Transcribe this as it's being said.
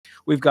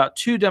We've got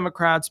two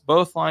Democrats,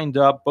 both lined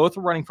up, both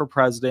are running for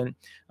president.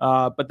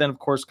 But then, of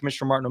course,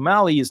 Commissioner Martin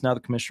O'Malley is now the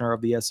commissioner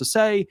of the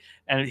SSA,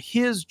 and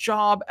his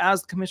job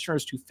as the commissioner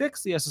is to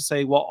fix the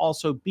SSA while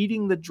also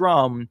beating the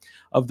drum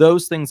of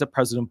those things that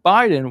President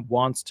Biden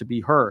wants to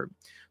be heard.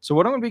 So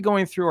what I'm going to be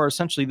going through are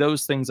essentially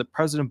those things that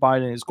President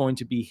Biden is going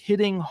to be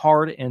hitting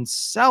hard and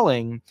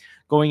selling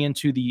going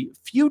into the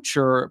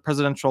future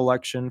presidential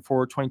election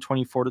for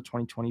 2024 to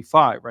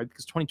 2025, right?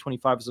 Because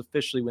 2025 is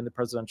officially when the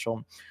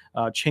presidential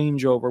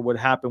changeover would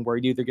happen, where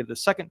you either get a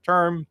second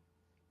term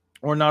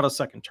or not a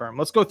second term.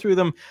 Let's go through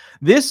them.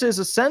 This is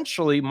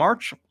essentially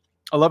March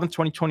 11th,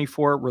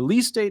 2024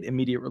 release date,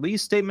 immediate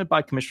release statement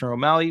by Commissioner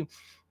O'Malley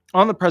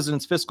on the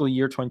president's fiscal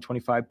year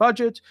 2025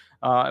 budget.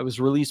 It was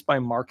released by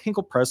Mark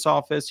Hinkle Press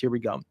Office. Here we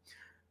go.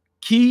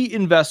 Key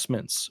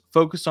investments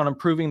focused on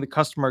improving the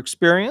customer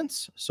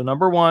experience. So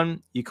number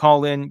one, you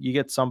call in, you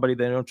get somebody.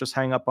 They don't just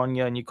hang up on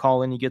you, and you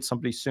call in, you get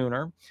somebody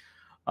sooner.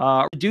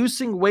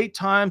 Reducing wait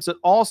times at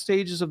all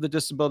stages of the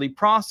disability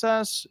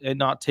process, and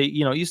not take,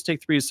 it used to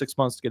take 3 to 6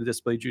 months to get a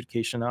disability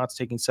adjudication. Now it's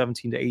taking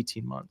 17 to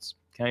 18 months.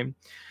 Okay.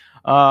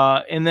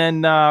 And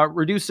then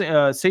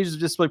reducing stages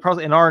of disability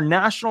process, and our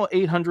national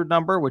 800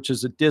 number, which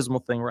is a dismal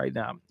thing right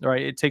now,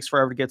 right? It takes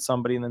forever to get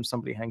somebody, and then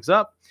somebody hangs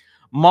up.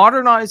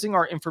 Modernizing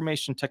our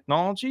information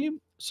technology.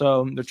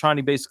 So they're trying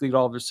to basically get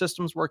all of their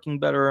systems working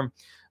better,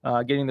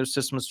 getting their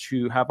systems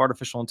to have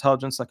artificial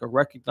intelligence, like a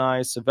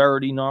recognized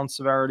severity,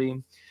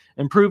 non-severity,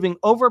 improving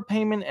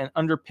overpayment and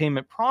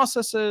underpayment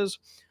processes.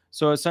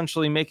 So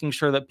essentially making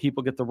sure that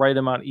people get the right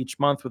amount each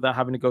month without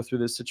having to go through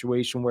this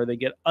situation where they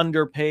get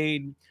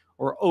underpaid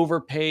or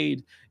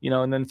overpaid,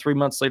 and then 3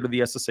 months later, the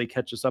SSA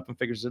catches up and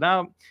figures it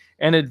out.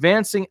 And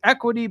advancing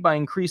equity by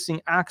increasing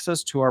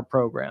access to our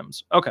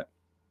programs. Okay.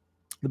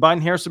 The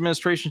Biden-Harris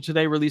administration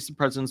today released the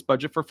president's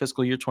budget for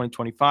fiscal year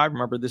 2025.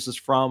 Remember, this is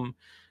from,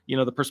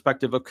 the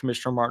perspective of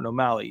Commissioner Martin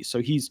O'Malley. So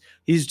he's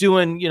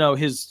doing,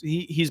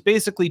 he's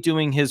basically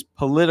doing his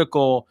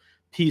political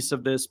piece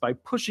of this by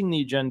pushing the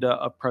agenda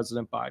of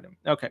President Biden.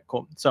 Okay,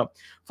 cool. So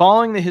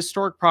following the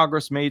historic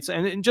progress made,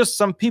 and just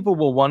some people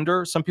will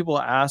wonder, some people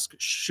ask,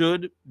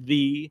 should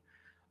the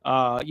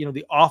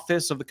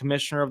office of the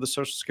commissioner of the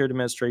Social Security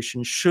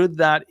Administration, should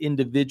that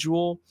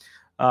individual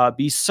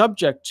be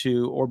subject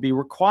to, or be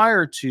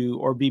required to,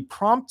 or be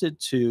prompted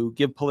to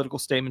give political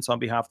statements on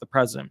behalf of the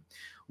president?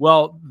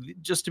 Well,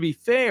 just to be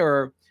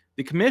fair,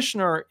 the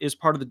commissioner is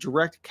part of the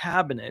direct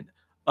cabinet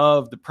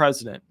of the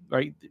president,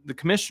 right? The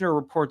commissioner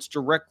reports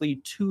directly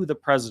to the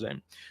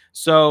president.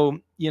 So,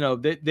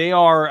 they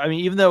are,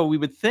 even though we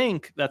would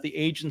think that the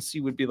agency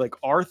would be like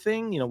our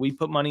thing, we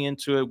put money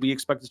into it, we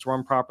expect it to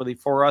run properly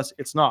for us.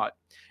 It's not.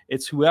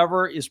 It's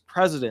whoever is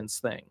president's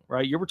thing,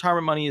 right? Your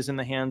retirement money is in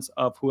the hands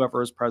of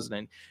whoever is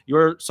president.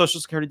 Your Social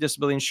Security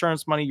disability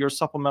insurance money, your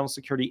supplemental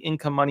security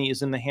income money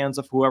is in the hands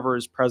of whoever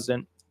is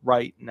president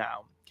right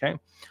now, okay?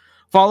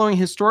 Following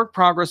historic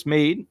progress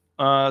made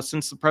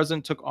since the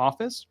president took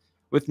office,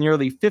 with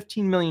nearly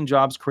 15 million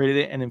jobs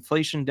created and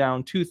inflation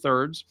down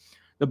 2/3,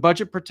 the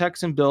budget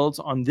protects and builds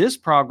on this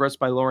progress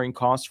by lowering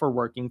costs for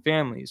working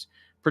families,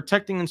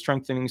 protecting and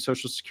strengthening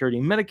Social Security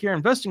and Medicare,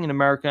 investing in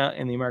America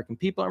and the American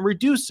people, and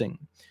reducing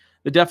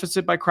the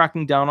deficit by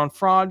cracking down on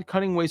fraud,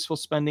 cutting wasteful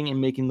spending, and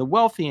making the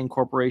wealthy and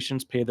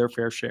corporations pay their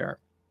fair share.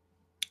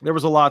 There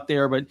was a lot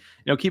there, but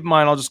keep in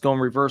mind, I'll just go in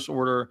reverse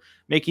order.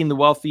 Making the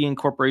wealthy and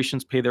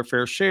corporations pay their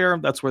fair share.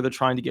 That's where they're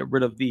trying to get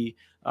rid of the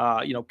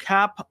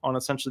cap on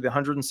essentially the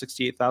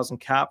 168,000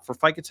 cap for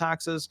FICA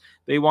taxes.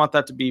 They want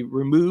that to be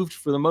removed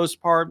for the most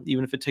part,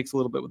 even if it takes a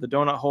little bit with the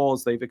donut hole,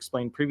 as they've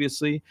explained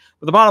previously.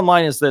 But the bottom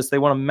line is this: they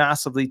want to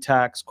massively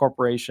tax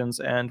corporations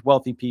and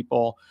wealthy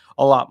people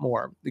a lot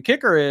more. The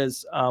kicker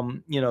is,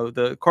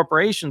 the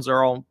corporations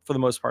are all, for the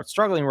most part,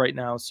 struggling right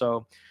now.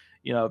 So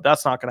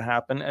that's not going to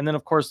happen. And then,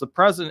 of course, the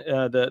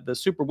president, the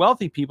super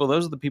wealthy people,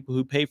 those are the people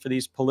who pay for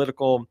these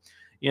political,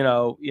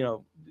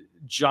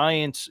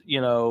 giant,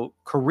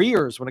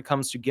 careers when it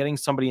comes to getting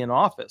somebody in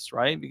office,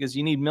 right? Because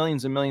you need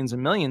millions and millions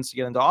and millions to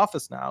get into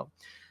office now.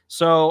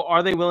 So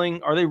are they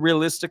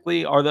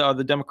realistically, are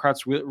the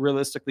Democrats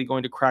realistically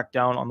going to crack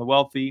down on the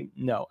wealthy?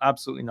 No,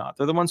 absolutely not.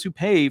 They're the ones who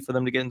pay for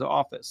them to get into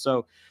office.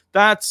 So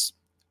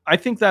I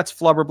think that's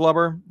flubber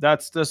blubber.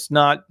 That's just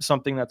not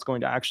something that's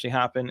going to actually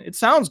happen. It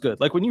sounds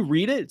good. Like when you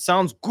read it, it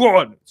sounds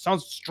good. It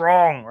sounds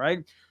strong, right?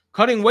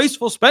 Cutting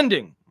wasteful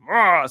spending.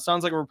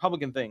 Sounds like a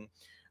Republican thing.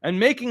 And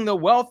making the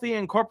wealthy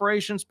and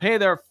corporations pay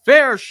their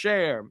fair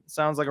share.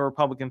 Sounds like a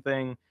Republican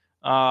thing.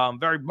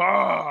 Very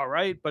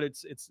right? But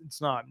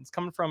it's not. It's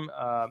coming from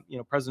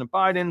President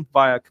Biden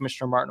via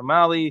Commissioner Martin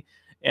O'Malley.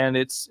 And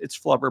it's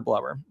flubber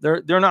blubber.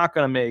 They're not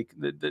going to make.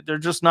 They're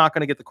just not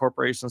going to get the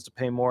corporations to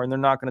pay more, and they're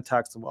not going to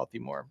tax the wealthy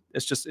more.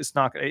 It's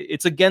not.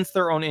 It's against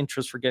their own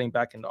interest for getting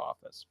back into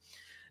office.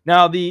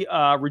 Now, the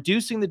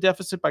reducing the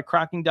deficit by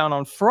cracking down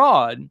on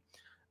fraud.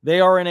 They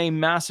are in a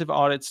massive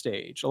audit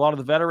stage. A lot of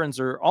the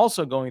veterans are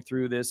also going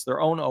through their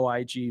own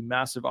OIG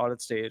massive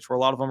audit stage, where a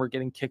lot of them are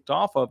getting kicked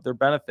off of their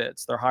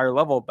benefits, their higher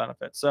level of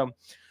benefits. So,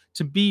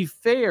 to be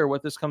fair,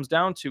 what this comes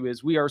down to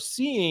is we are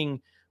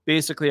seeing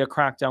basically a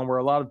crackdown where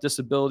a lot of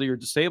disability or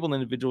disabled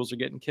individuals are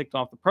getting kicked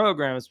off the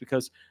program is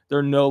because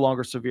they're no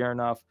longer severe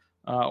enough,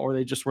 or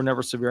they just were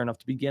never severe enough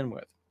to begin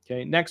with.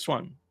 Okay, next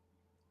one.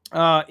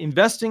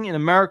 Investing in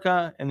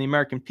America and the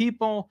American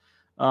people.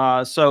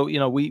 So,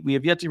 we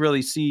have yet to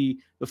really see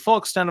the full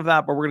extent of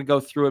that, but we're going to go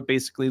through it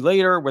basically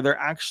later, where they're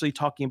actually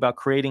talking about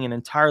creating an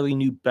entirely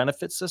new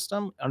benefit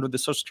system under the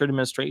Social Security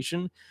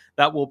Administration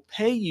that will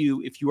pay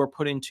you if you are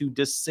put into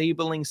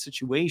disabling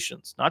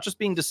situations, not just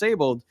being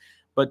disabled,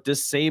 but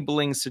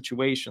disabling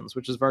situations,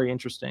 which is very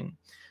interesting.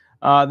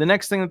 The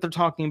next thing that they're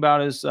talking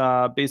about is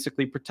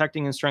basically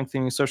protecting and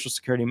strengthening Social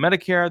Security and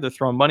Medicare. They're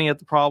throwing money at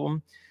the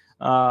problem.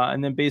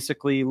 And then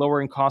basically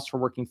lowering costs for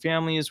working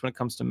families when it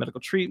comes to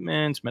medical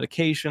treatment,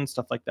 medication,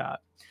 stuff like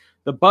that.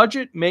 The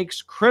budget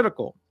makes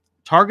critical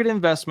targeted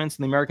investments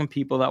in the American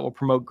people that will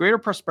promote greater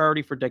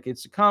prosperity for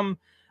decades to come.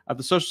 At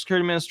the Social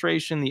Security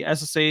Administration, the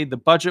SSA, the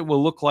budget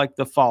will look like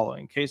the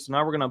following. Okay, so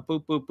now we're going to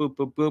boop, boop, boop,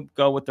 boop, boop,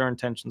 go what their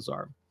intentions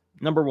are.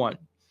 Number one,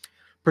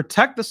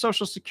 protect the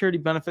Social Security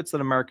benefits that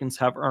Americans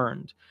have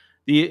earned.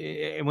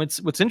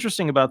 What's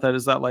interesting about that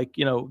is that, like,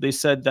 they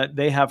said that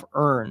they have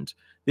earned.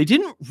 They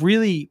didn't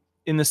really,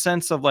 in the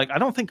sense of, like, I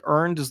don't think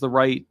earned is the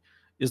right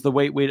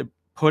way to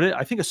put it.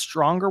 I think a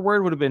stronger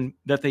word would have been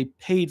that they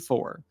paid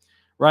for,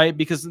 right?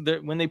 Because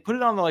when they put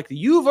it on the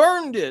you've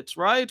earned it,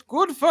 right?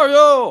 Good for you.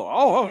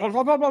 Oh,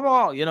 blah, blah, blah,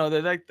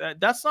 blah.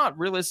 That's not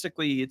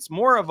realistically. It's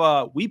more of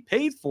a we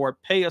paid for it,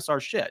 pay us our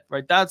shit,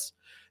 right? That's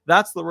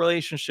the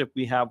relationship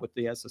we have with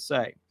the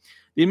SSA.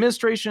 The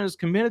administration is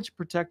committed to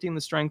protecting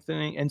the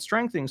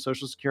strengthening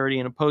Social Security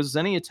and opposes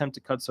any attempt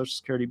to cut Social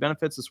Security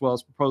benefits, as well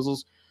as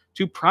proposals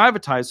to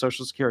privatize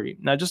Social Security.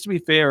 Now, just to be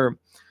fair,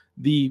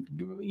 the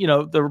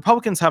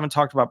Republicans haven't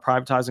talked about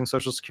privatizing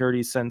Social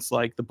Security since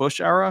like the Bush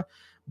era,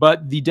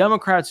 but the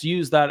Democrats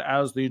use that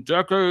as the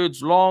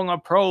decades-long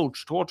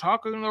approach to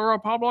attacking the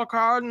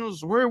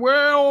Republicans. We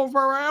will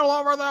prevail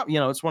over that.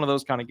 It's one of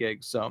those kind of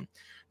gigs. So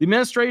the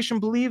administration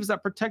believes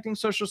that protecting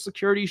Social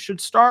Security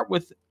should start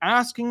with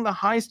asking the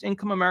highest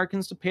income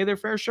Americans to pay their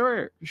fair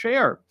share.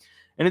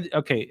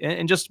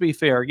 And just to be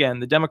fair, again,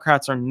 the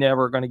Democrats are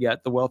never going to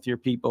get the wealthier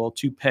people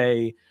to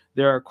pay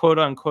their quote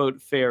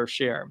unquote fair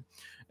share.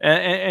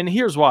 And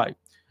here's why.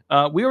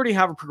 We already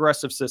have a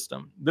progressive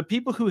system. The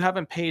people who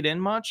haven't paid in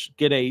much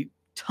get a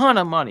ton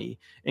of money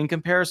in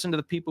comparison to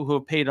the people who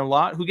have paid a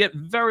lot, who get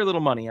very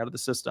little money out of the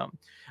system.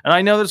 And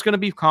I know there's going to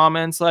be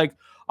comments like,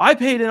 I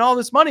paid in all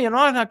this money and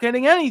I'm not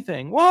getting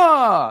anything.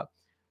 Whoa.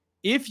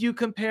 If you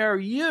compare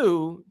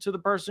you to the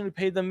person who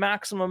paid the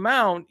maximum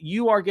amount,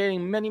 you are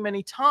getting many,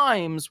 many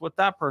times what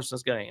that person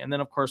is getting. And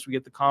then, of course, we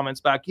get the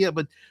comments back, yeah,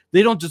 but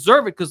they don't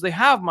deserve it because they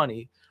have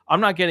money.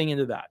 I'm not getting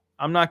into that.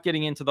 I'm not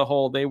getting into the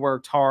whole they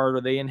worked hard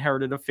or they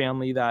inherited a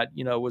family that,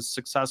 was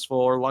successful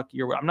or lucky.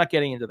 I'm not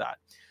getting into that.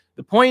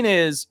 The point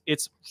is,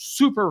 it's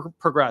super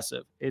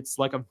progressive. It's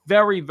like a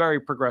very, very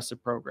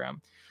progressive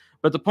program.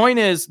 But the point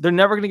is, they're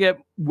never going to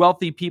get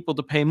wealthy people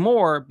to pay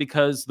more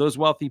because those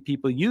wealthy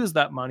people use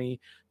that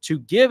money to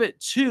give it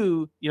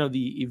to,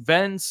 the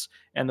events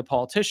and the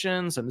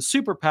politicians and the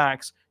super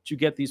PACs to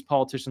get these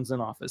politicians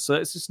in office. So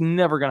it's just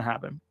never going to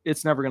happen.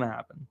 It's never going to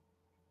happen.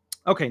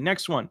 Okay,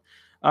 next one.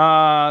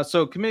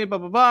 So committee, blah,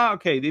 blah, blah.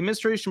 Okay, the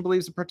administration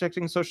believes that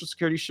protecting Social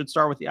Security should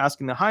start with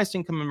asking the highest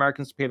income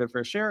Americans to pay their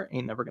fair share.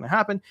 Ain't never going to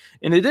happen.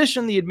 In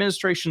addition, the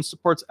administration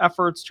supports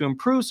efforts to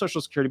improve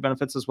Social Security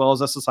benefits as well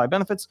as SSI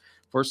benefits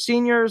for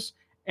seniors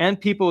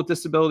and people with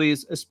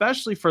disabilities,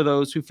 especially for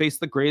those who face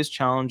the greatest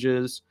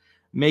challenges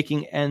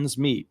making ends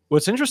meet.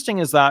 What's interesting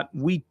is that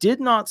we did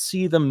not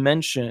see them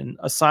mention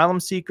asylum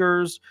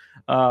seekers.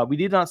 We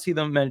did not see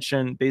them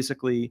mention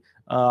basically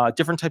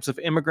different types of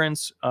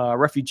immigrants,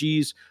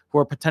 refugees who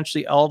are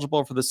potentially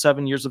eligible for the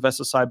 7 years of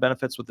SSI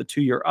benefits with the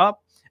 2-year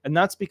up. And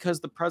that's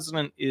because the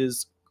president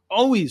is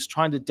always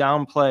trying to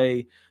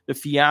downplay the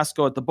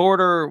fiasco at the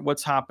border,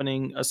 what's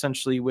happening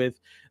essentially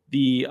with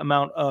the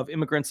amount of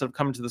immigrants that have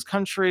come into this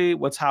country,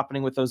 what's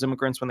happening with those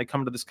immigrants when they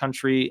come to this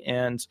country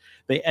and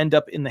they end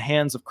up in the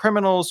hands of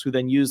criminals who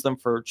then use them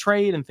for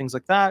trade and things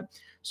like that.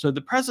 So the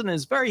president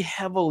is very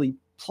heavily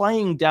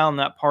playing down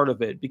that part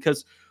of it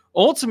because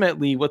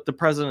ultimately what the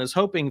president is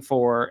hoping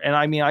for, and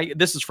I mean,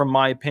 this is from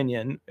my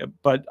opinion,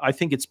 but I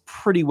think it's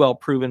pretty well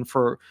proven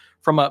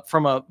from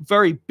a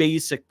very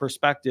basic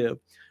perspective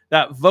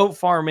that vote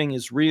farming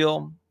is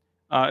real.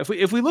 If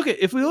we look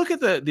at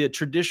the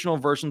traditional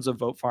versions of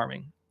vote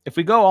farming, if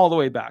we go all the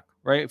way back,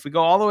 right? If we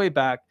go all the way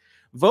back,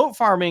 vote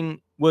farming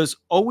was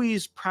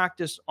always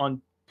practiced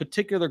on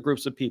particular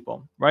groups of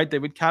people, right? They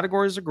would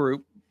categorize a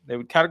group, they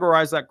would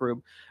categorize that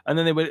group, and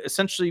then they would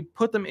essentially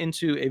put them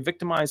into a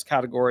victimized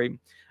category.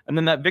 And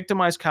then that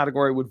victimized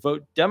category would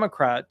vote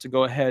Democrat to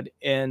go ahead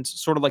and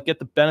sort of like get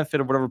the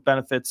benefit of whatever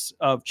benefits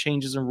of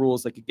changes in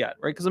rules they could get,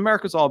 right? Because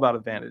America's all about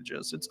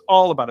advantages. It's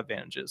all about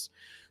advantages.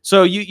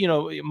 So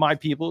my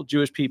people,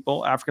 Jewish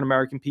people,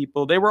 African-American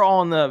people, they were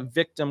all in the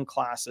victim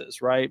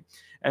classes, right?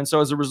 And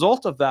so as a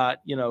result of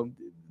that,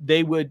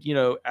 they would,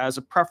 as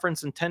a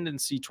preference and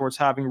tendency towards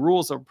having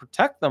rules that would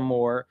protect them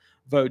more,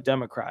 vote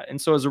Democrat. And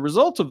so as a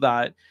result of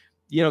that,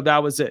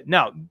 that was it.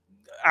 Now,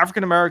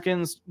 African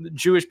Americans,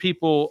 Jewish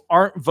people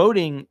aren't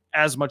voting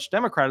as much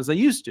Democrat as they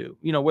used to.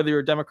 Whether you're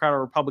a Democrat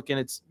or Republican,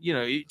 it's,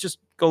 you just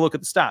go look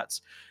at the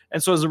stats.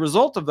 And so as a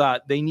result of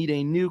that, they need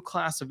a new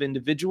class of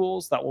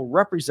individuals that will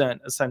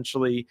represent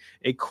essentially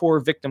a core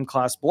victim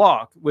class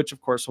block, which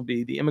of course will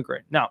be the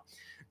immigrant. Now,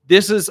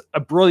 this is a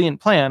brilliant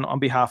plan on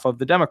behalf of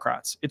the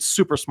Democrats. It's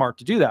super smart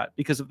to do that,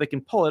 because if they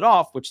can pull it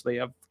off, which they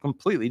have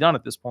completely done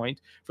at this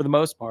point for the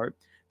most part,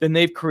 then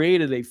they've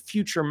created a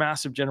future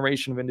massive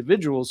generation of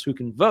individuals who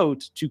can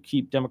vote to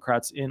keep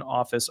Democrats in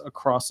office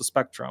across the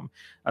spectrum,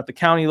 at the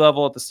county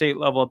level, at the state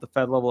level, at the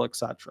Fed level,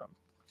 etc.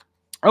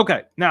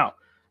 Okay, now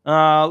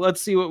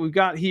let's see what we've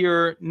got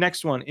here.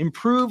 Next one,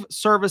 improve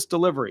service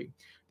delivery.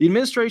 The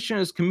administration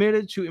is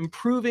committed to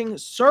improving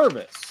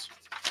service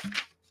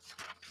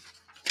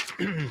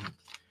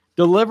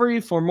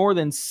delivery for more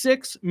than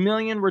 6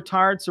 million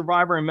retired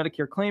survivor and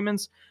Medicare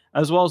claimants,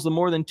 as well as the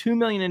more than 2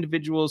 million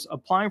individuals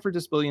applying for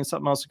disability and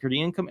supplemental security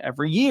income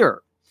every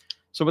year.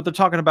 So what they're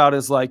talking about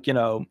is like,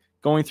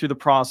 going through the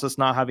process,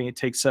 not having it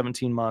take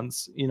 17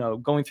 months,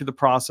 going through the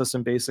process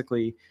and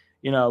basically,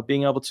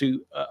 being able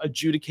to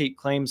adjudicate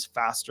claims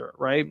faster,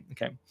 right?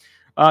 Okay.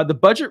 The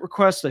budget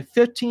requests a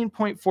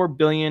 $15.4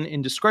 billion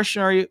in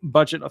discretionary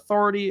budget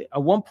authority,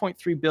 a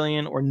 $1.3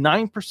 billion or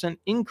 9%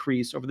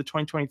 increase over the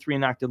 2023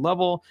 enacted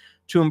level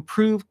to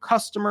improve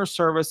customer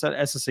service at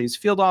SSA's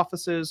field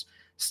offices,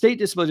 state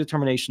disability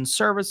determination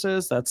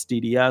services, that's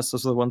DDS,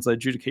 those are the ones that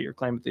adjudicate your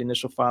claim at the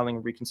initial filing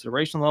and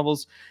reconsideration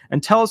levels,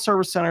 and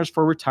teleservice centers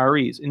for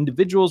retirees,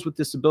 individuals with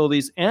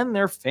disabilities, and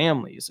their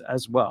families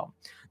as well.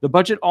 The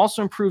budget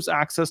also improves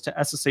access to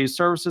SSA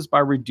services by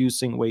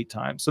reducing wait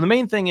time. So the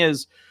main thing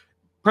is,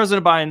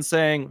 President Biden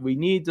saying we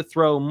need to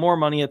throw more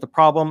money at the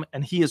problem,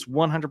 and he is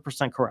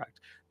 100% correct.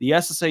 The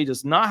SSA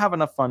does not have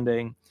enough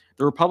funding.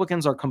 The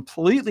Republicans are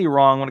completely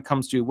wrong when it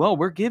comes to, well,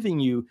 we're giving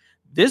you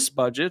this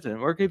budget and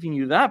we're giving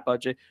you that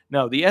budget.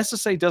 No, the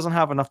SSA doesn't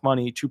have enough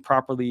money to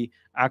properly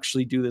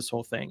actually do this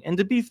whole thing. And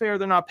to be fair,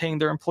 they're not paying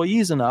their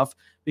employees enough,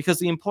 because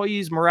the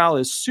employees' morale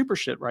is super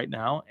shit right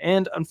now.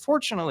 And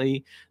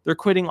unfortunately, they're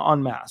quitting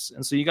en masse.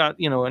 And so you got,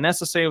 an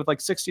SSA with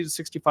like 60 to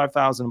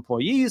 65,000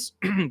 employees.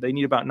 They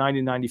need about 90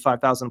 to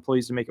 95,000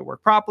 employees to make it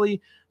work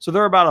properly. So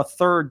they're about a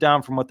third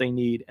down from what they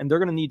need. And they're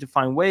going to need to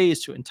find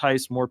ways to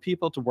entice more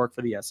people to work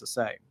for the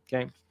SSA.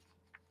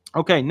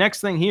 Okay,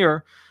 next thing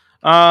here.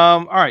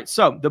 All right,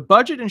 so the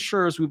budget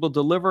ensures we will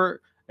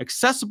deliver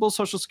accessible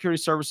Social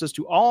Security services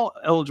to all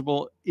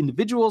eligible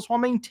individuals while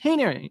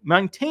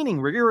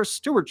maintaining rigorous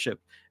stewardship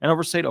and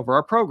oversight over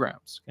our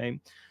programs.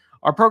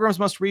 Our programs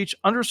must reach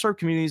underserved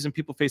communities and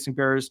people facing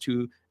barriers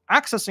to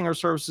accessing our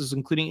services,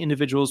 including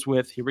individuals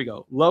with, here we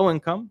go, low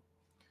income,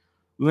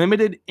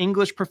 limited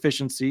English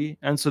proficiency.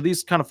 And so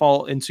these kind of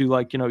fall into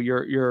like,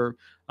 your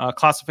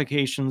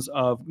classifications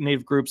of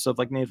Native groups of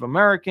like Native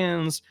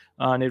Americans,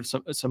 Native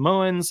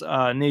Samoans,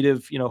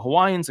 Native,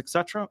 Hawaiians,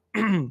 etc.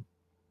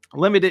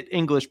 Limited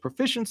English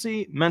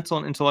proficiency, mental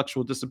and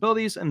intellectual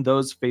disabilities, and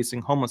those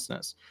facing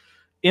homelessness.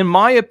 In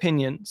my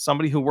opinion,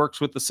 somebody who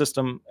works with the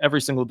system every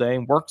single day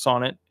and works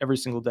on it every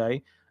single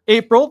day.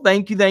 April,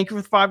 thank you for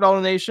the $5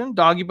 donation.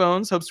 Doggy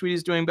Bones, hope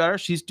Sweetie's doing better.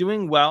 She's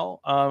doing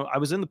well. I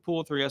was in the pool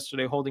with her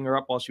yesterday, holding her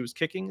up while she was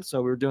kicking.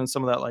 So we were doing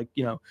some of that, like,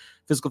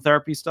 physical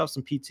therapy stuff,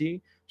 some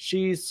PT.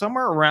 She's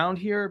somewhere around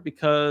here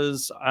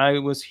because I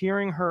was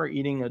hearing her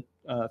eating a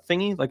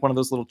thingy, like one of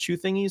those little chew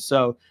thingies.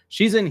 So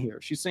she's in here.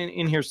 She's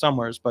in here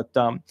somewhere. But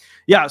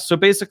yeah, so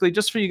basically,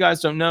 just for you guys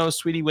don't know,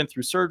 Sweetie went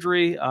through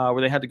surgery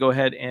where they had to go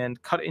ahead and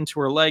cut into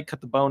her leg, cut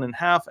the bone in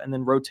half, and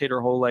then rotate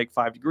her whole leg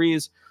 5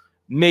 degrees.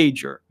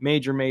 Major,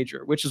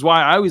 which is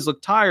why I always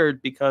look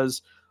tired,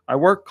 because I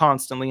work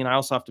constantly and I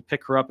also have to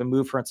pick her up and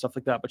move her and stuff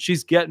like that. But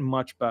she's getting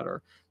much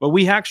better. But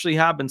we actually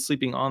have been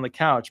sleeping on the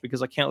couch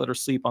because I can't let her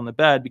sleep on the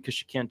bed because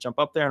she can't jump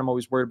up there. And I'm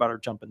always worried about her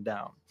jumping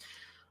down.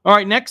 All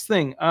right, next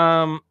thing.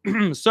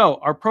 So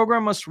our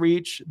program must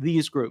reach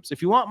these groups.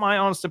 If you want my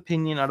honest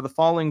opinion, out of the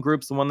following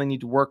groups, the one they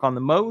need to work on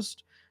the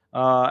most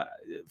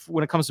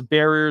when it comes to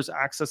barriers,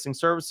 accessing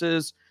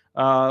services,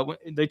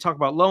 they talk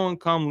about low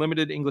income,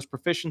 limited English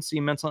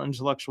proficiency, mental and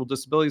intellectual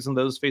disabilities, and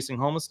those facing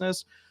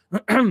homelessness.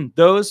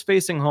 Those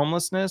facing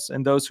homelessness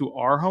and those who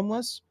are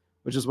homeless,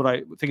 which is what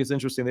I think is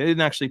interesting. They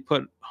didn't actually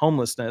put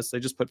homelessness. They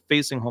just put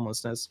facing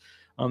homelessness.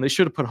 They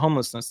should have put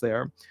homelessness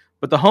there.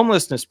 But the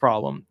homelessness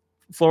problem,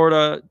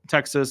 Florida,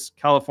 Texas,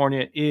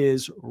 California,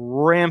 is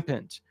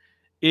rampant.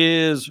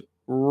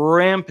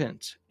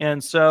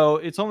 And so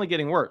it's only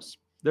getting worse.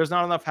 There's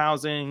not enough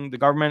housing. The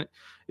government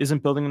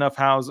isn't building enough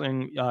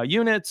housing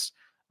units.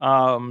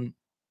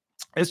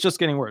 It's just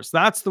getting worse.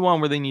 That's the one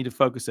where they need to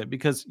focus it,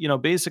 because,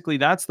 basically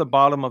that's the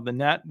bottom of the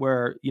net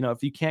where,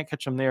 if you can't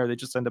catch them there, they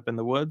just end up in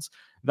the woods.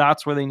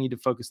 That's where they need to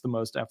focus the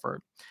most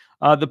effort.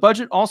 The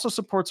budget also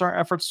supports our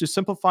efforts to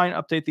simplify and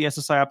update the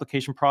SSI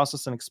application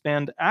process and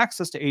expand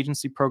access to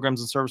agency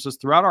programs and services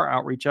throughout our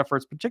outreach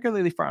efforts,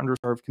 particularly for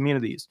underserved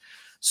communities.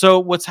 So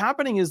what's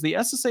happening is the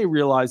SSA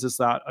realizes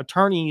that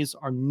attorneys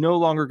are no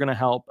longer going to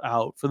help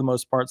out, for the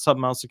most part,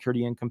 supplemental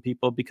security income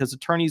people, because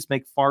attorneys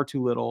make far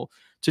too little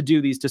to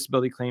do these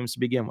disability claims to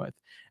begin with.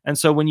 And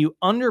so when you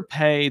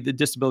underpay the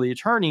disability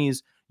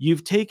attorneys,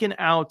 you've taken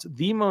out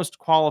the most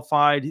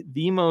qualified,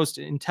 the most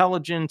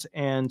intelligent,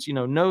 and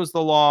knows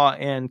the law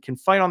and can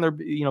fight on their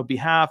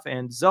behalf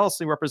and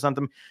zealously represent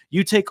them.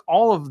 You take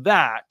all of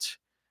that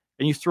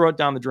and you throw it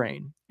down the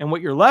drain. And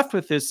what you're left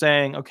with is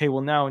saying, okay,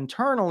 well, now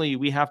internally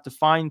we have to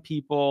find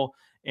people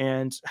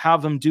and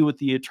have them do what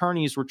the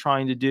attorneys were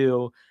trying to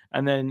do.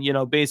 And then,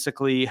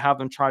 basically have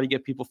them try to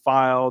get people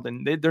filed,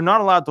 and they're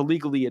not allowed to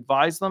legally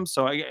advise them.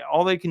 So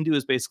all they can do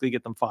is basically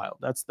get them filed.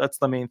 That's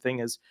the main thing,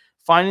 is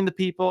finding the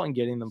people and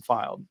getting them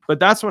filed. But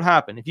that's what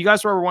happened. If you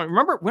guys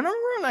remember when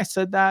I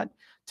said that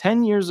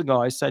 10 years ago,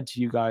 I said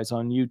to you guys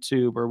on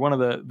YouTube or one of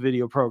the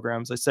video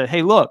programs, I said,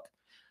 hey, look,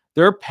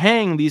 they're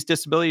paying these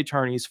disability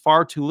attorneys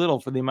far too little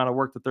for the amount of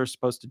work that they're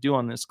supposed to do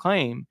on this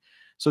claim.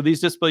 So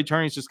these disability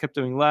attorneys just kept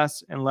doing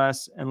less and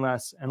less and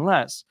less and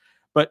less.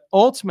 But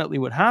ultimately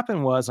what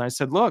happened was, I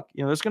said, look,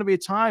 there's going to be a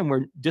time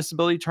where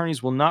disability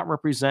attorneys will not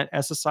represent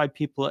SSI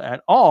people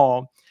at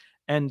all.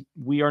 And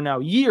we are now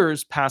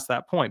years past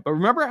that point. But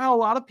remember how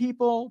a lot of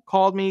people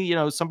called me,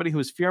 somebody who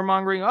was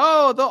fear-mongering,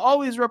 oh, they'll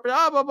always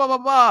represent, blah, blah, blah,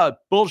 blah.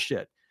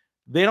 Bullshit.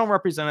 They don't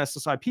represent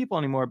SSI people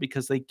anymore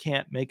because they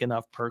can't make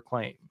enough per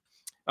claim.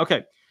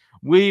 Okay.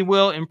 We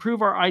will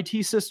improve our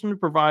IT system to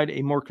provide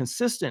a more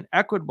consistent,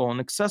 equitable, and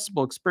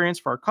accessible experience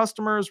for our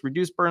customers,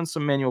 reduce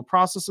burdensome manual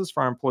processes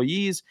for our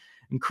employees,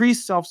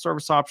 increase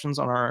self-service options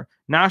on our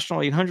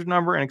national 800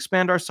 number, and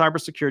expand our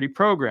cybersecurity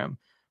program.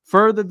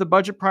 Further, the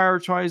budget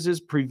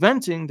prioritizes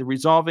preventing the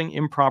resolving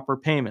improper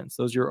payments.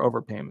 Those are your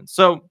overpayments.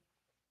 So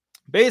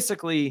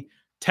basically,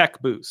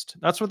 tech boost.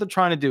 That's what they're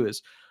trying to do,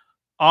 is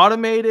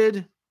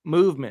automated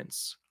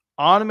movements,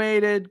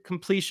 automated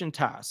completion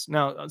tasks.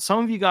 Now,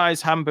 some of you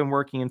guys haven't been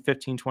working in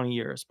 15, 20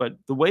 years, but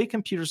the way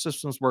computer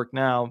systems work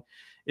now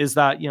is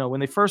that, when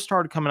they first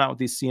started coming out with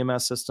these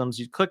CMS systems,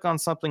 you'd click on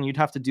something, you'd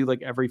have to do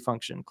like every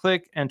function,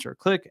 click, enter,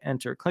 click,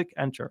 enter, click,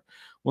 enter.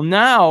 Well,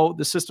 now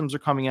the systems are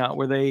coming out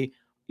where they,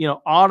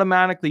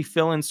 automatically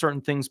fill in certain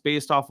things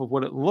based off of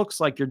what it looks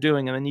like you're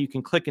doing. And then you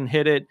can click and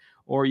hit it,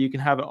 or you can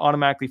have it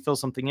automatically fill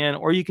something in,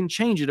 or you can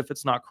change it if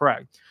it's not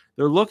correct.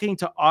 They're looking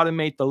to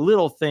automate the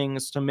little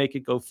things to make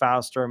it go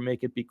faster and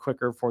make it be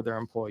quicker for their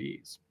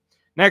employees.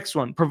 Next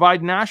one,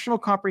 provide national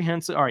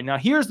comprehensive. All right, now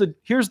here's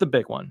the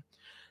big one.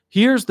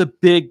 Here's the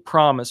big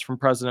promise from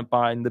President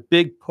Biden, the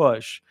big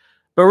push.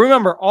 But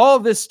remember, all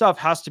of this stuff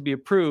has to be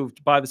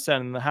approved by the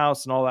Senate and the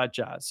House and all that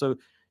jazz. So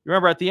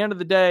remember, at the end of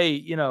the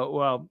day,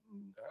 well,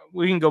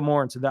 we can go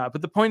more into that.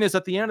 But the point is,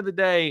 at the end of the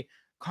day,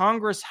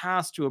 Congress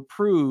has to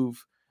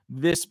approve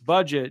this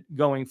budget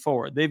going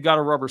forward. They've got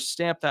to rubber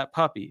stamp that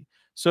puppy.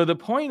 So the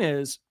point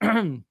is,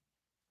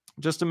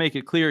 just to make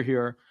it clear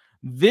here,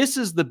 this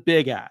is the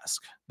big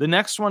ask. The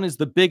next one is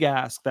the big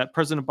ask that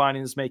President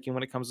Biden is making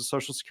when it comes to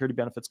Social Security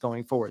benefits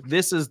going forward.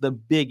 This is the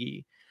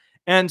biggie.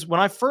 And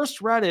when I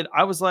first read it,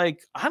 I was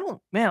like, I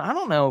don't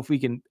know if we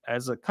can,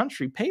 as a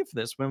country, pay for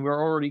this when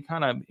we're already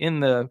kind of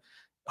in the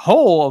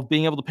hole of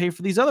being able to pay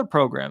for these other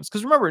programs.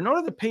 Because remember, in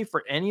order to pay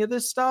for any of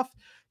this stuff,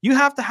 you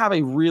have to have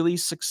a really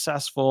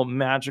successful,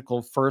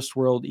 magical first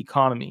world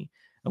economy.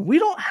 And we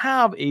don't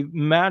have a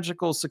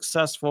magical,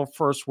 successful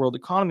first world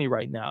economy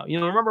right now.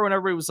 Remember when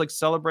everybody was like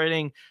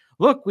celebrating,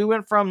 look, we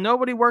went from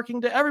nobody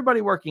working to everybody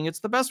working. It's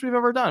the best we've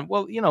ever done.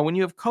 Well, when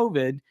you have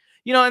COVID,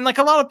 and like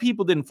a lot of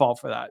people didn't fall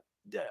for that.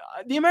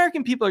 The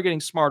American people are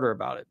getting smarter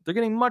about it. They're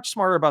getting much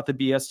smarter about the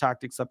BS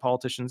tactics that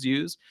politicians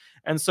use.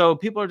 And so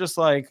people are just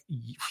like,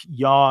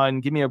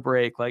 yawn, give me a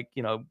break. Like,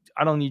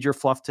 I don't need your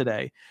fluff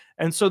today.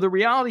 And so the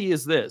reality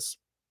is this: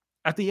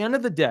 at the end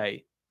of the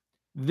day,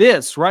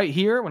 this right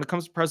here, when it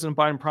comes to President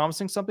Biden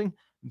promising something,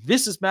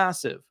 this is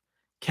massive.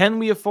 Can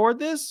we afford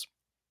this?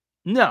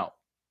 No,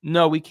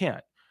 we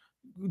can't.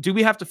 Do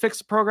we have to fix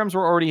the programs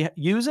we're already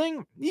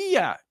using?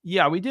 Yeah,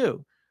 we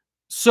do.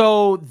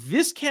 So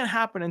this can't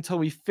happen until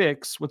we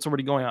fix what's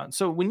already going on.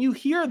 So when you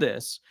hear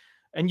this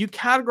and you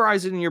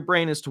categorize it in your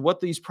brain as to what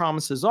these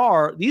promises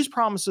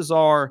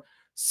are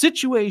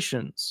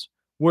situations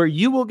where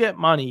you will get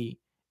money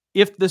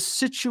if the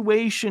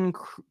situation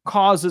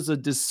causes a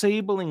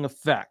disabling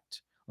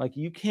effect, like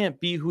you can't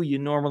be who you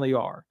normally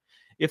are.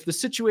 If the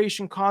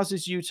situation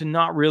causes you to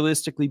not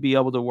realistically be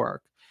able to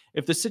work,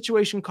 if the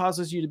situation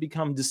causes you to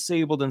become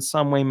disabled in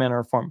some way, manner,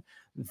 or form,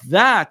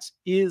 that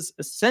is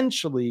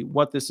essentially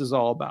what this is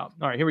all about.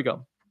 All right, here we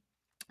go.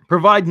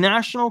 Provide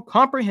national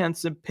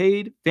comprehensive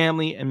paid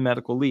family and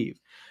medical leave.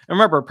 And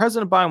remember,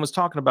 President Biden was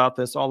talking about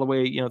this all the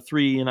way,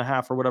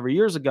 3.5 or whatever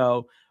years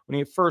ago when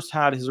he first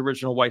had his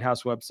original White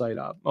House website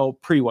up,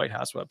 pre-White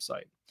House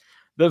website.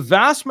 The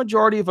vast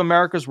majority of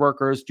America's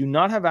workers do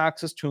not have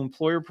access to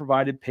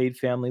employer-provided paid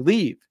family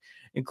leave,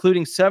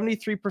 including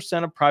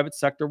 73% of private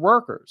sector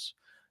workers.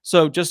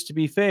 So just to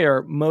be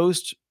fair,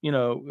 most,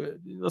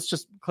 let's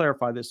just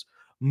clarify this.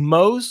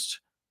 Most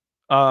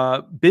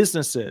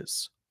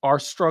businesses are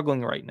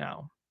struggling right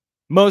now.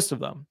 Most of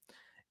them.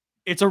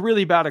 It's a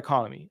really bad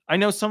economy. I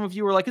know some of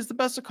you are like, it's the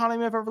best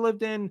economy I've ever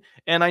lived in.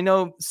 And I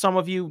know some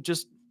of you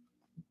just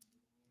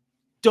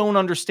don't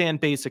understand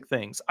basic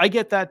things. I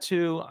get that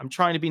too. I'm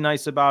trying to be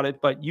nice about it,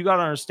 but you got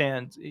to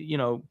understand,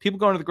 people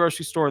going to the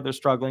grocery store, they're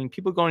struggling.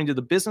 People going to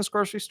the business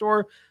grocery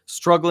store,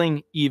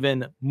 struggling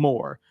even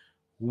more,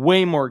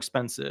 way more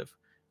expensive.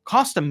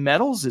 Cost of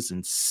metals is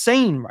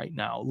insane right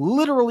now,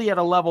 literally at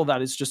a level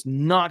that is just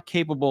not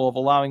capable of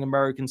allowing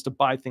Americans to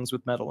buy things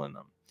with metal in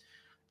them.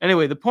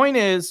 Anyway, the point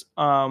is,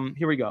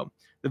 here we go.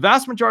 The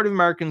vast majority of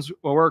Americans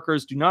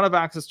workers do not have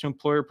access to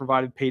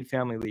employer-provided paid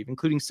family leave,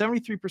 including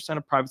 73%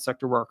 of private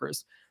sector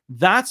workers.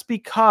 That's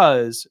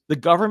because the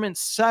government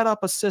set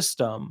up a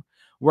system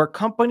where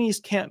companies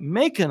can't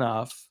make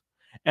enough,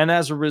 and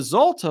as a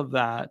result of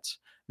that,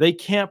 they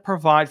can't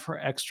provide for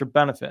extra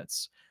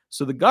benefits.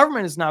 So the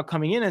government is now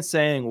coming in and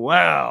saying,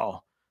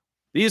 well,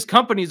 these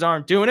companies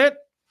aren't doing it.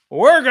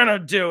 We're going to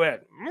do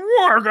it.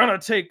 We're going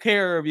to take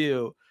care of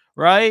you.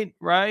 Right?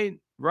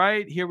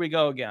 Here we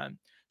go again.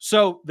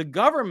 So the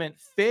government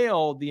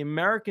failed the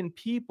American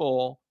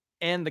people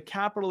and the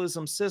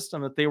capitalism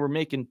system that they were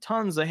making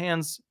tons of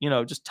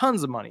just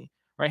tons of money,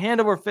 right?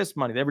 Hand over fist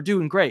money. They were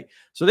doing great.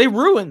 So they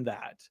ruined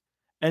that.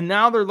 And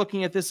now they're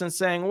looking at this and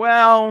saying,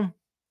 well,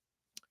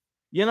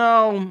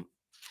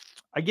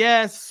 I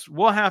guess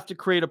we'll have to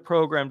create a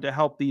program to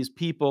help these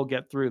people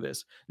get through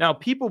this. Now,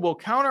 people will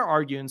counter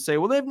argue and say,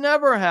 well, they've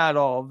never had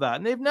all of that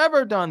and they've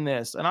never done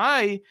this. And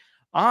I,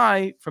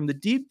 from the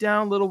deep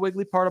down little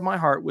wiggly part of my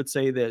heart, would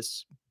say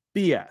this: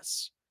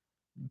 BS.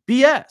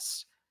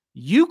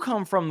 You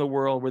come from the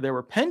world where there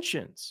were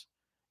pensions.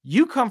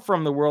 You come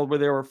from the world where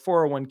there were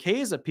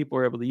 401ks that people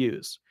were able to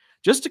use.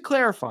 Just to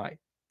clarify,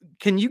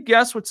 can you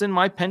guess what's in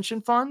my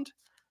pension fund?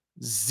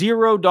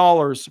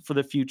 $0 for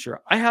the future.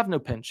 I have no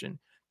pension.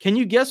 Can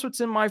you guess what's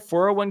in my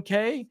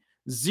 401k?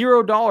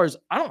 $0.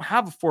 I don't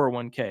have a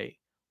 401k.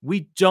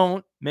 We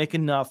don't make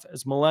enough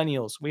as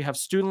millennials. We have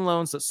student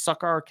loans that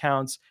suck our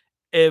accounts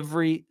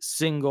every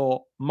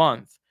single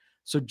month.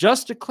 So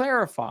just to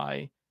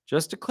clarify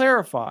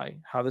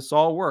how this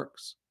all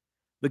works,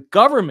 the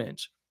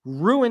government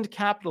ruined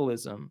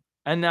capitalism,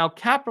 and now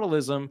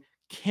capitalism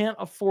can't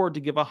afford to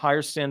give a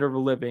higher standard of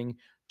living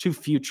to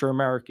future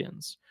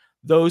Americans.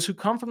 Those who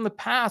come from the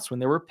past, when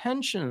there were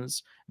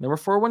pensions, and there were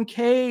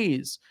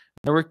 401ks,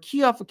 there were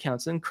key-off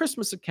accounts and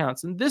Christmas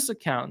accounts and this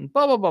account and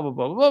blah, blah, blah, blah,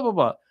 blah, blah, blah,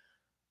 blah.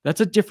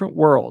 That's a different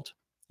world.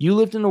 You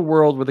lived in a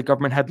world where the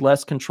government had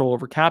less control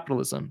over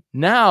capitalism.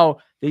 Now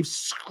they've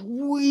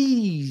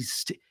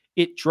squeezed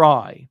it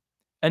dry.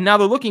 And now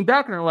they're looking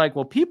back and they're like,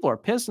 well, people are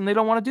pissed and they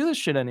don't want to do this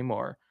shit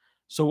anymore.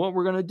 So what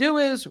we're going to do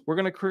is we're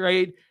going to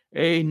create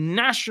a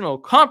national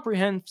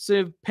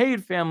comprehensive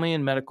paid family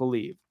and medical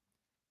leave.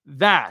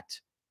 That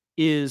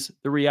is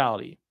the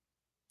reality.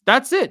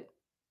 That's it.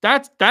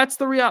 That's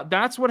the reality.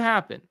 That's what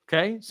happened.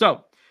 Okay.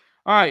 So,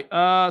 all right.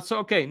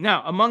 Okay.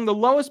 Now, among the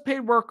lowest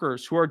paid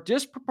workers, who are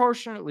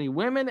disproportionately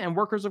women and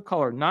workers of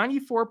color,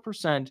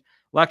 94%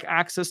 lack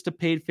access to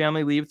paid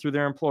family leave through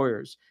their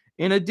employers.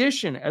 In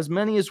addition, as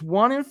many as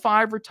 1 in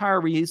 5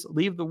 retirees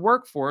leave the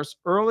workforce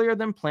earlier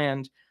than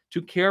planned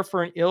to care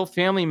for an ill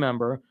family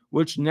member,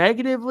 which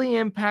negatively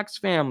impacts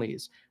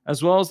families,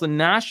 as well as the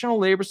national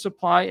labor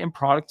supply and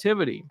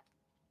productivity.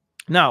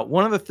 Now,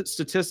 one of the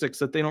statistics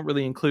that they don't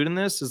really include in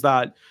this is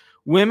that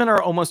women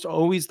are almost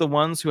always the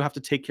ones who have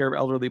to take care of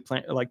elderly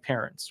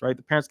parents, right?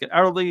 The parents get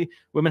elderly,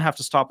 women have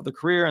to stop with the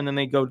career, and then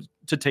they go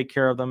to take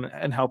care of them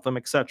and help them,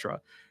 etc.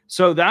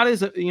 So that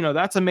is,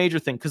 that's a major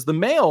thing, because the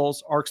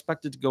males are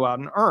expected to go out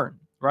and earn,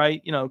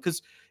 right?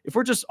 Because if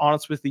we're just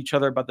honest with each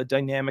other about the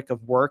dynamic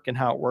of work and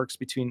how it works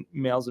between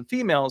males and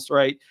females,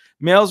 right?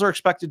 Males are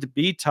expected to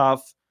be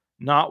tough,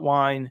 not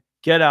whine,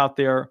 get out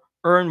there,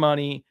 earn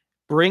money,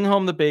 bring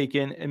home the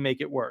bacon, and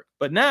make it work.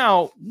 But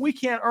now we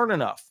can't earn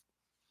enough.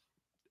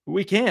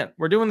 We can't.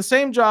 We're doing the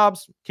same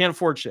jobs, can't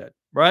afford shit,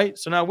 right?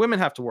 So now women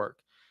have to work.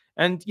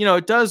 And,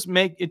 it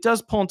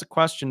does pull into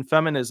question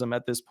feminism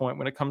at this point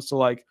when it comes to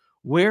like,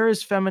 where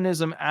is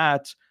feminism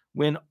at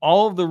when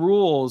all of the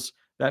rules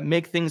that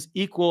make things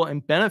equal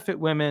and benefit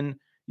women,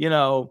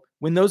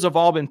 when those have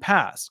all been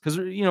passed? Because,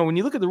 when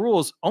you look at the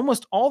rules,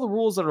 almost all the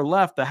rules that are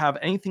left that have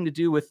anything to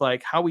do with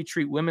like how we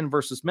treat women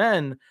versus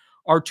men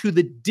are to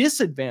the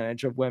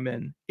disadvantage of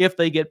women if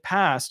they get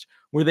passed,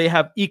 where they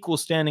have equal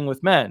standing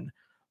with men.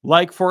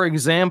 Like, for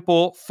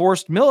example,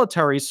 forced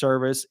military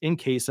service in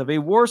case of a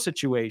war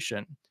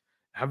situation.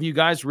 Have you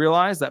guys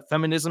realized that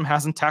feminism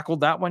hasn't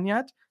tackled that one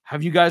yet?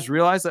 Have you guys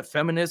realized that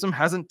feminism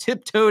hasn't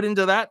tiptoed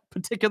into that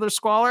particular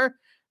squalor?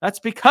 That's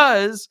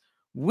because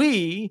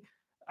we,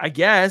 I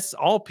guess,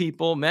 all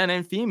people, men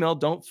and female,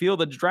 don't feel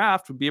the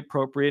draft would be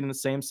appropriate in the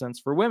same sense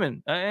for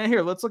women. And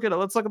here, let's look at it.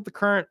 Let's look at the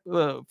current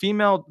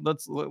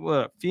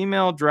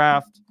female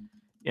draft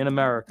in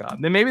America.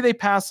 Then maybe they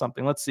passed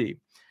something. Let's see.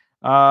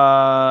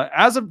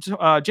 As of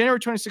January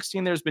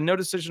 2016, there's been no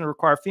decision to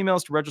require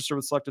females to register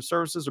with Selective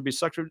Services or be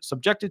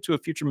subjected to a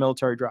future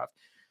military draft.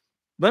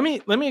 Let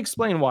me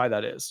explain why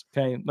that is.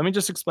 Okay, let me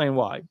just explain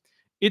why.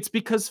 It's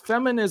because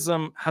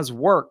feminism has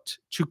worked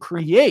to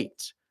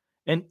create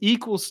an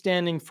equal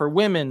standing for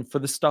women for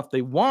the stuff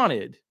they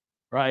wanted,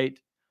 right?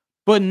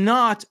 But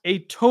not a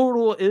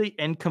total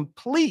and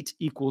complete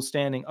equal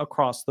standing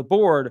across the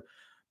board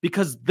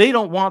because they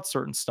don't want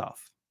certain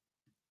stuff.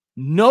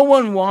 No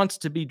one wants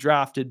to be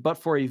drafted, but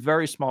for a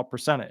very small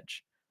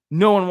percentage.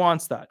 No one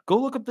wants that. Go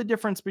look up the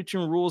difference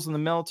between rules in the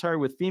military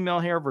with female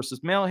hair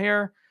versus male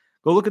hair.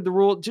 Go look at the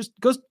rule. Just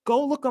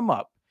go look them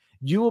up.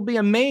 You will be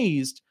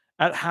amazed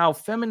at how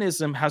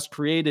feminism has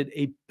created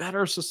a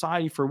better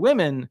society for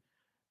women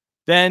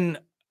than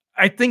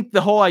I think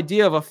the whole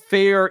idea of a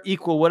fair,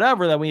 equal,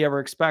 whatever that we ever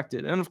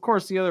expected. And of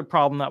course, the other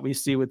problem that we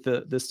see with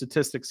the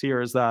statistics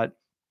here is that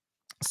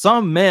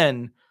some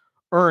men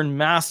earn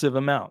massive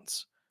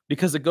amounts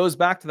because it goes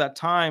back to that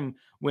time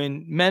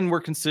when men were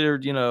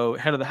considered,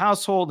 head of the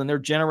household, and their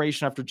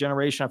generation after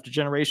generation after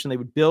generation, they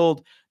would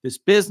build this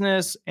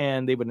business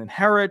and they would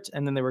inherit,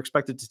 and then they were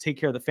expected to take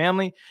care of the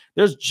family.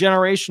 There's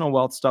generational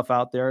wealth stuff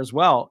out there as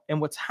well.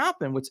 And what's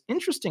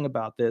interesting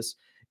about this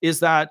is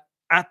that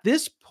at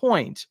this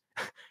point,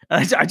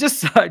 I just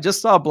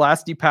saw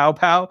Blasty Pow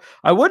Pow.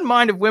 I wouldn't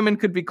mind if women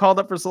could be called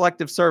up for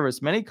selective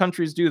service. Many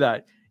countries do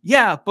that.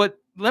 Yeah, but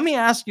let me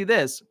ask you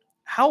this.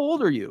 How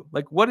old are you?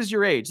 Like, what is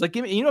your age? Like,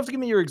 you don't have to give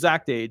me your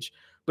exact age,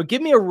 but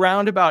give me a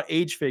roundabout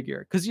age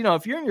figure. Because,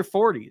 if you're in your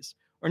 40s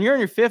or you're in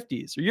your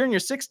 50s or you're in your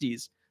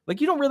 60s, like,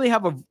 you don't really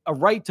have a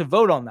right to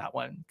vote on that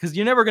one because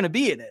you're never going to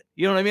be in it.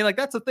 You know what I mean? Like,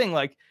 that's the thing.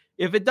 Like,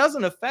 if it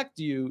doesn't affect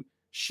you,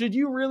 should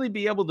you really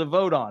be able to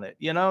vote on it?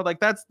 Like,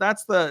 that's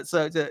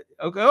okay.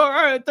 All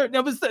right.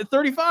 That was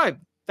 35.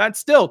 That's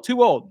still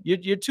too old.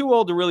 You're too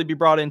old to really be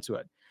brought into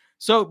it.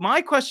 So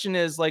my question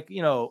is, like,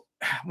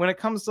 when it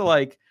comes to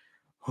like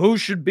who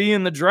should be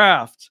in the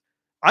draft,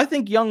 I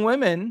think young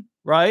women,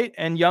 right,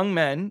 and young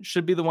men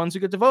should be the ones who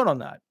get to vote on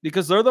that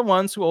because they're the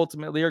ones who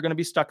ultimately are going to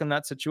be stuck in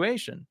that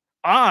situation.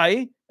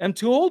 I am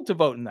too old to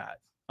vote in that.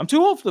 I'm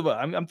too old to vote.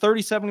 I'm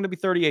 37, going to be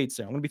 38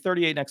 soon. I'm going to be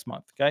 38 next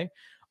month. Okay.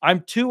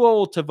 I'm too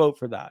old to vote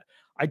for that.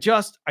 I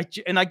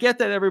get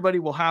that everybody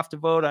will have to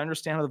vote. I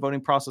understand how the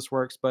voting process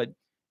works, but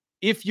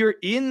if you're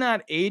in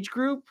that age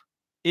group,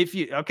 and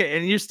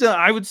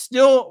I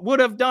would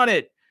have done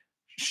it.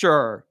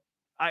 Sure.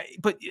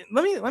 But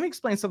let me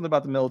explain something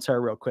about the military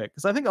real quick.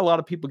 Cause I think a lot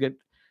of people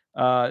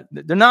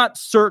they're not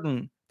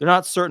certain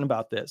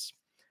about this.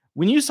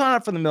 When you sign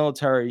up for the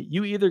military,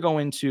 you either go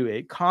into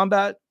a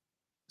combat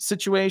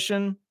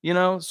situation,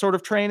 sort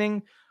of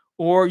training,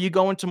 or you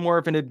go into more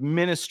of an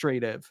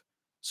administrative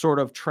sort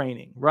of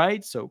training,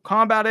 right? So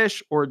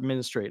combat-ish or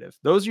administrative.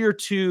 Those are your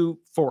two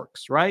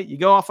forks, right? You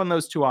go off on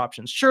those two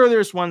options. Sure,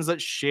 there's ones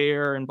that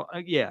share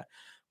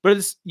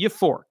but you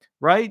fork,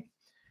 right?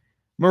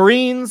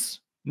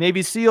 Marines,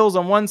 Navy SEALs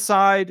on one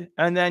side,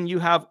 and then you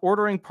have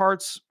ordering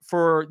parts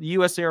for the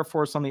U.S. Air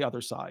Force on the other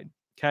side,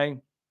 okay?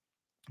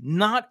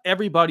 Not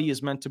everybody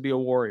is meant to be a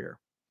warrior.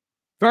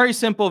 Very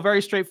simple,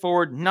 very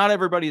straightforward. Not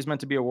everybody is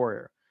meant to be a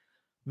warrior.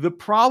 The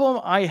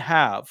problem I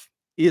have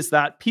is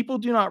that people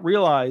do not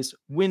realize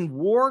when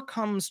war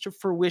comes to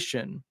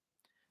fruition,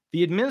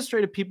 the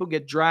administrative people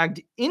get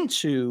dragged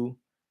into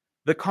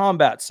the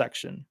combat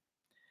section,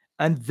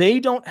 and they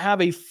don't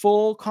have a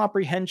full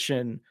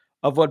comprehension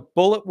of what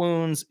bullet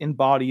wounds in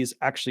bodies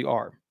actually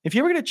are. If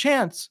you ever get a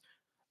chance,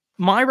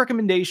 my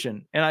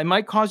recommendation, and I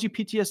might cause you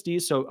PTSD,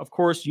 so of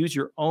course use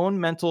your own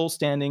mental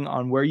standing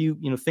on where you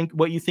think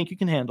what you think you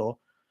can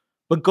handle,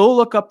 but go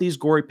look up these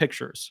gory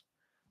pictures.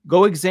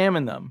 Go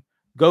examine them.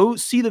 Go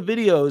see the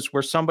videos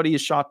where somebody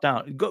is shot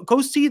down.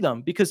 Go see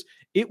them because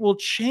it will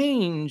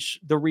change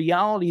the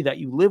reality that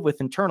you live with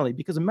internally,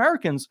 because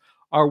Americans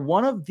are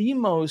one of the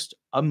most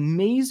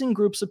amazing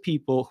groups of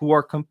people who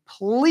are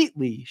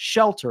completely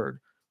sheltered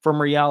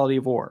from reality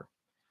of war.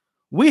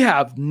 We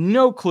have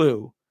no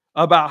clue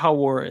about how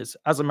war is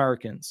as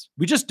Americans.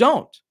 We just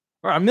don't.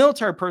 Our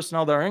military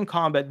personnel that are in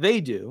combat,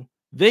 they do.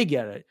 They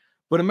get it.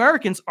 But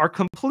Americans are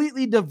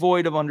completely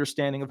devoid of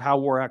understanding of how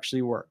war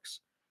actually works.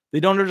 They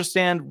don't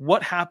understand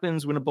what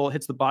happens when a bullet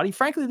hits the body.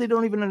 Frankly, they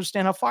don't even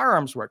understand how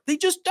firearms work. They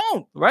just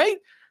don't, right?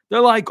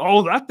 They're like,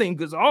 that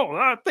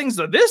thing's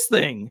this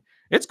thing.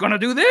 It's going to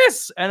do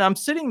this. And I'm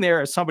sitting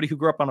there as somebody who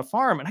grew up on a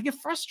farm, and I get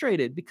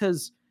frustrated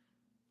because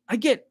I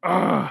get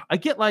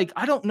like,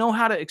 I don't know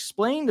how to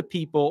explain to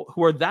people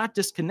who are that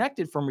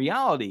disconnected from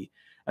reality.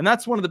 And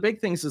that's one of the big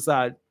things is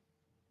that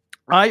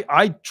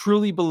I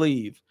truly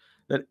believe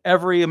that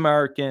every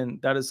American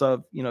that is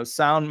of,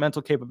 sound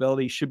mental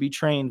capability should be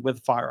trained with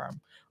a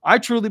firearm. I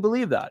truly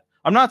believe that.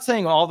 I'm not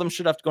saying all of them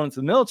should have to go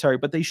into the military,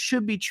 but they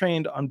should be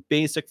trained on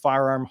basic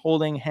firearm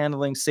holding,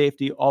 handling,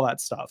 safety, all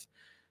that stuff.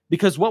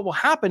 Because what will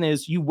happen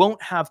is you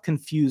won't have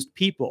confused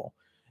people.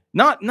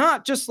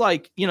 Not just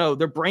like,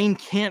 their brain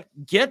can't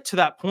get to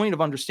that point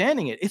of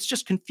understanding it. It's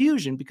just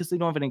confusion because they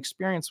don't have any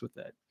experience with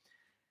it.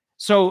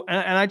 So,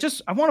 and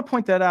I want to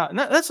point that out. And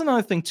that's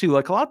another thing too.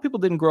 Like a lot of people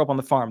didn't grow up on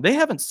the farm. They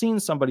haven't seen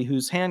somebody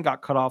whose hand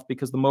got cut off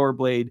because the mower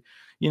blade,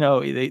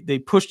 they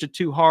pushed it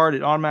too hard.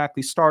 It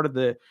automatically started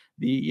the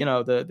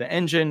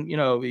engine,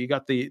 you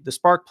got the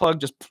spark plug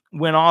just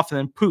went off and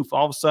then poof,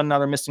 all of a sudden now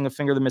they're missing a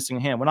finger, they're missing a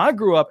hand. When I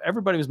grew up,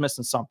 everybody was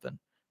missing something,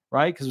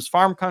 right? Because it was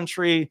farm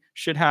country,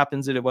 shit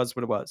happens, and it was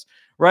what it was,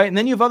 right? And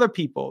then you have other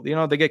people,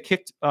 they get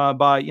kicked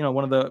by,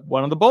 one of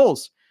the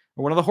bulls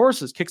or one of the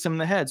horses kicks them in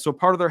the head. So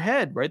part of their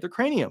head, right, their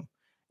cranium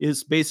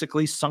is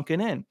basically sunken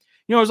in.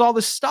 There's all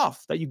this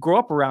stuff that you grow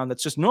up around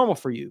that's just normal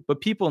for you. But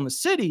people in the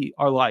city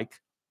are like,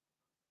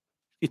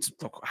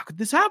 how could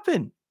this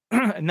happen?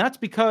 And that's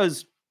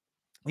because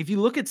if you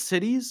look at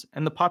cities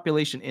and the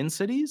population in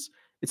cities,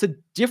 it's a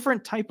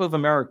different type of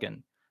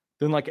American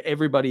than like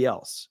everybody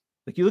else.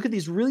 Like you look at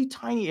these really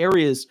tiny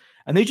areas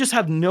and they just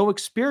have no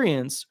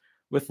experience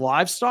with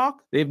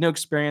livestock. They have no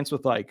experience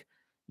with like,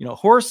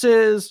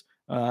 horses,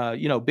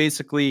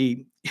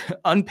 basically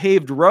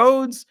unpaved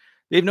roads.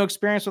 They have no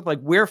experience with like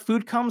where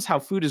food comes, how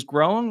food is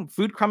grown.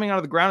 Food coming out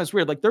of the ground is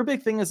weird. Like their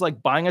big thing is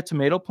like buying a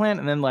tomato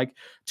plant and then like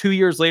 2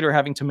 years later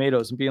having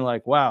tomatoes and being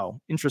like, wow,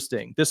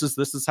 interesting. This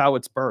is how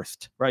it's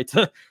birthed, right?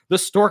 The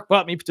stork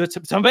bought me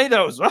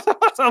tomatoes. Look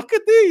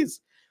at these.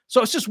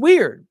 So it's just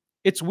weird.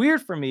 It's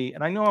weird for me.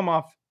 And I know I'm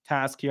off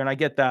task here and I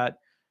get that.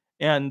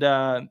 And,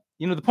 the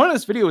point of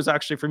this video is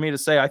actually for me to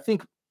say, I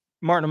think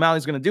Martin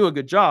O'Malley's going to do a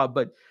good job,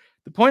 but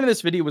the point of this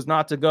video was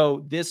not to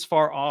go this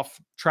far off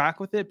track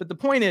with it. But the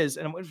point is,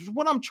 and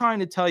what I'm trying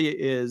to tell you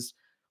is,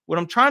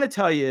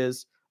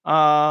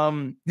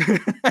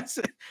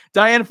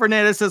 Diana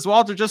Fernandez says,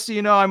 Walter, just so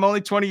you know, I'm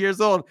only 20 years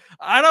old.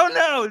 I don't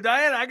know,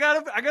 Diana. I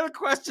gotta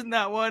question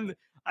that one.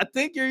 I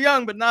think you're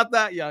young, but not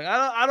that young.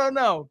 I don't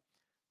know.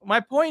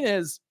 My point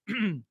is,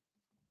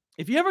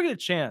 if you ever get a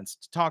chance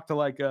to talk to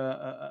like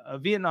a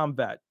Vietnam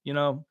vet,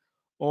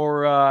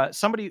 or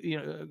somebody,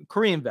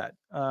 Korean vet,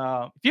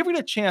 if you ever get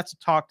a chance to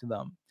talk to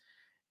them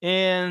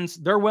and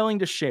they're willing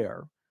to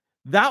share,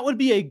 that would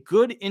be a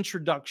good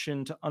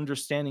introduction to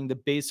understanding the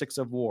basics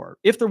of war.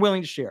 If they're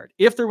willing to share it,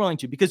 if they're willing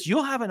to, because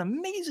you'll have an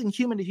amazing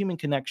human to human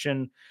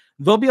connection.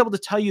 They'll be able to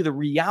tell you the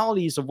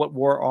realities of what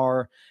war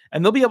are,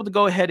 and they'll be able to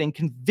go ahead and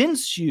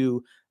convince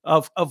you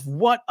of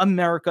what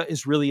America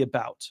is really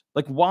about.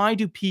 Like, why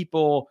do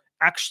people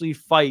actually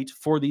fight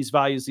for these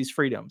values, these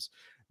freedoms?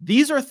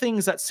 These are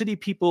things that city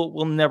people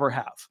will never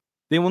have.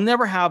 They will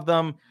never have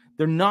them.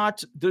 They've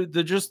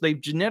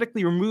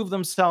genetically removed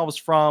themselves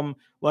from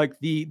like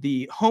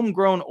the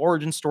homegrown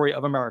origin story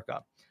of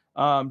America.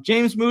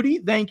 James Moody,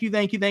 thank you for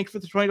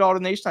the $20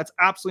 donation. That's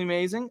absolutely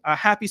amazing.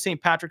 Happy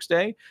St. Patrick's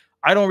Day.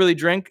 I don't really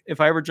drink. If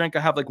I ever drink,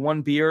 I have like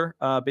one beer,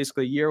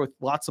 basically a year with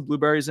lots of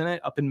blueberries in it.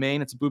 Up in Maine,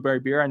 it's a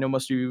blueberry beer. I know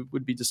most of you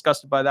would be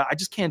disgusted by that. I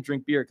just can't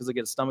drink beer because I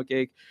get a stomach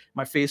ache.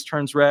 My face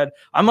turns red.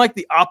 I'm like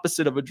the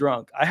opposite of a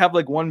drunk. I have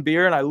like one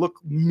beer and I look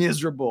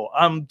miserable.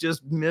 I'm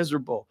just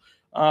miserable.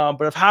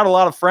 But I've had a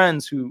lot of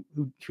friends who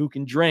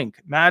can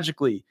drink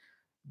magically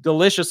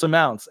delicious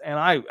amounts. And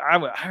I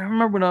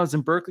remember when I was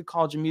in Berklee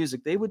College of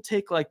Music, they would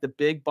take like the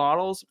big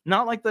bottles,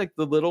 not like the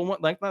little one,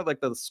 like not like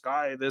the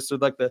Sky this or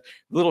like the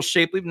little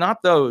shapely,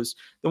 not those,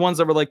 the ones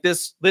that were like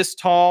this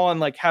tall and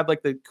like had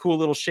like the cool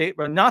little shape,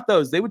 but not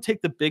those. They would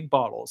take the big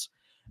bottles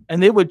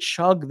and they would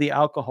chug the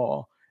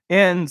alcohol.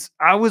 And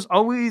I was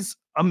always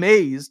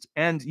amazed.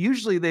 And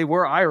usually they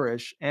were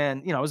Irish.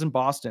 And, I was in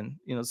Boston,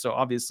 so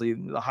obviously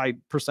the high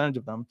percentage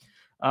of them.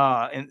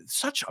 And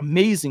such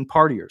amazing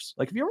partiers.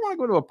 Like if you ever want to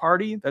go to a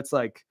party that's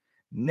like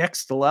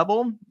next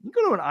level, you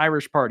go to an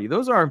Irish party.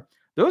 Those are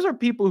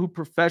people who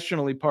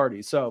professionally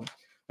party. So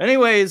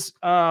anyways,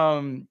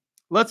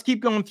 let's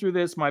keep going through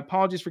this. My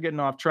apologies for getting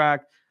off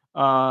track.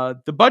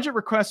 The budget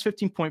request,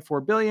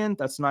 $15.4 billion.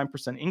 That's a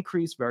 9%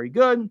 increase. Very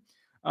good.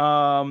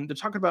 They're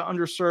talking about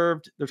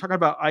underserved. They're talking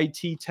about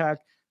IT tech.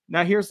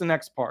 Now here's the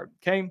next part.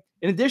 Okay.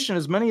 In addition,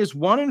 as many as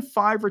 1 in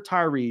 5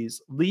 retirees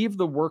leave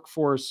the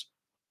workforce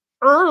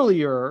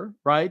earlier,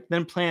 right,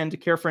 than planned to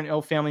care for an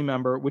ill family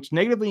member, which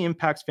negatively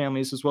impacts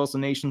families as well as the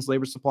nation's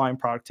labor supply and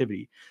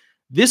productivity.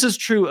 This is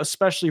true,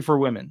 especially for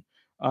women.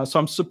 So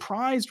I'm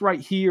surprised right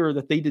here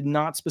that they did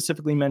not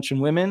specifically mention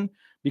women,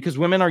 because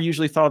women are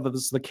usually thought of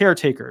as the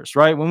caretakers,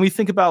 right? When we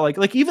think about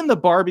like even the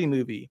Barbie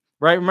movie,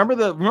 right? Remember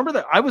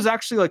that I was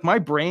actually like, my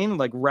brain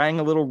like rang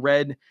a little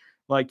red,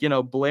 like,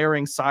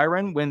 blaring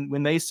siren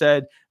when they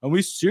said, and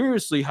we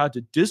seriously had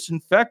to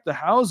disinfect the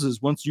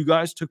houses once you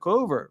guys took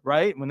over,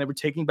 right? When they were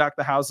taking back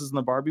the houses in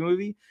the Barbie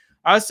movie,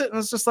 I was sitting,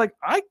 it's just like,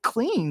 I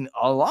clean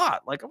a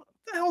lot. Like, what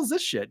the hell is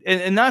this shit?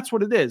 And that's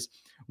what it is.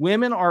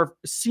 Women are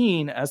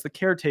seen as the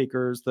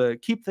caretakers, the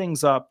keep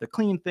things up, the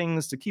clean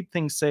things, to keep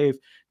things safe,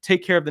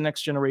 take care of the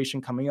next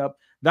generation coming up.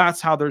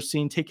 That's how they're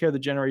seen. Take care of the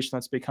generation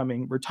that's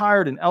becoming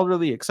retired and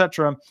elderly,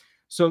 etc.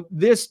 So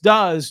this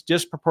does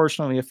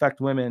disproportionately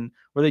affect women,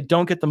 where they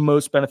don't get the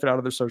most benefit out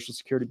of their Social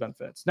Security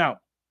benefits. Now,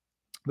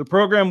 the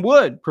program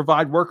would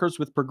provide workers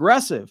with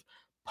progressive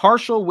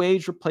partial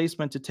wage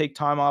replacement to take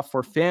time off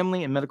for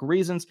family and medical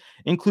reasons,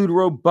 include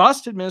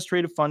robust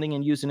administrative funding,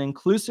 and use an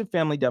inclusive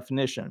family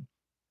definition.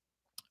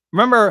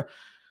 Remember,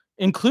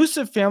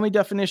 Inclusive family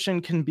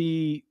definition can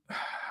be,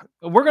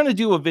 we're going to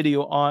do a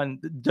video on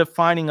the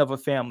defining of a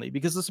family,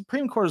 because the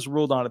Supreme Court has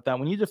ruled on it that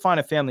when you define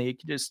a family,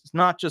 it's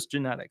not just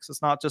genetics.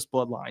 It's not just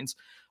bloodlines.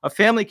 A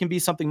family can be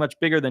something much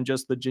bigger than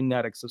just the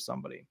genetics of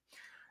somebody.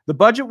 The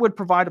budget would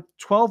provide up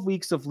to 12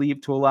 weeks of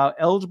leave to allow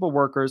eligible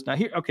workers. Now,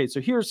 here's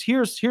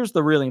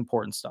the really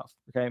important stuff.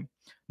 Okay.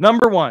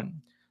 Number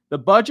one, the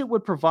budget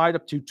would provide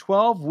up to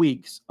 12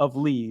 weeks of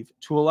leave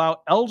to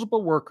allow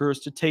eligible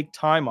workers to take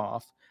time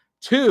off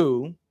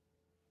to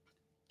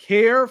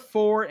care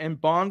for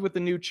and bond with a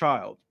new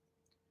child.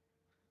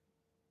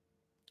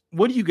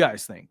 What do you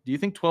guys think? Do you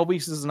think 12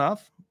 weeks is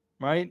enough?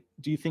 Right?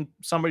 Do you think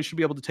somebody should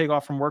be able to take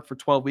off from work for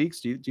 12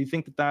 weeks? Do you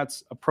think that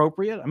that's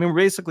appropriate? I mean, we're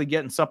basically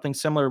getting something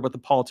similar to what the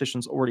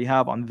politicians already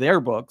have on their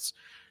books.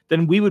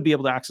 Then we would be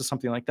able to access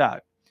something like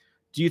that.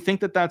 Do you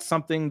think that that's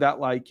something that,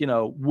 like,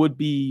 would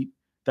be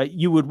that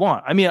you would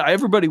want? I mean,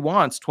 everybody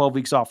wants 12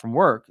 weeks off from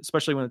work,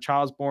 especially when a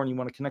child's born. You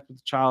want to connect with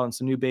the child and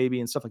it's a new baby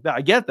and stuff like that.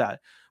 I get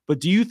that.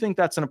 But do you think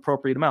that's an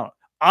appropriate amount?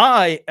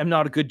 I am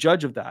not a good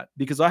judge of that,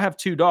 because I have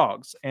 2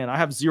 dogs and I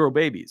have 0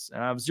 babies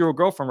and I have 0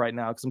 girlfriend right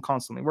now because I'm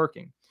constantly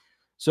working.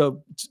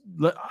 So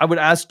I would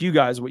ask you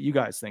guys what you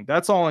guys think.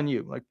 That's all on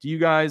you. Like,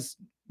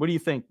 what do you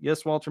think?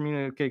 Yes, Walter.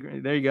 Okay,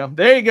 there you go.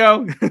 There you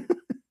go.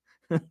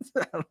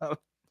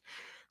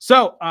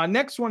 So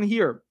next one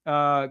here,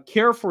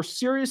 care for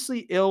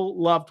seriously ill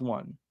loved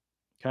one.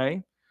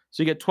 Okay.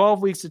 So you get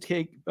 12 weeks to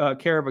take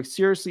care of a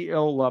seriously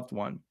ill loved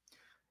one.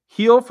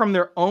 Heal from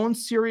their own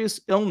serious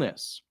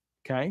illness.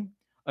 Okay.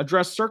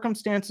 Address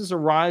circumstances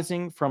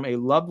arising from a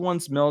loved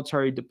one's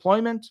military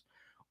deployment,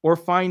 or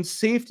find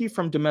safety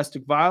from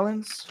domestic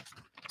violence,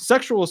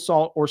 sexual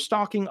assault, or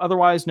stalking,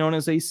 otherwise known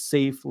as a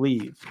safe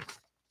leave.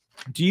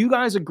 Do you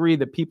guys agree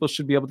that people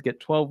should be able to get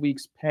 12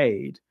 weeks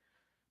paid,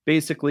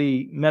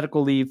 basically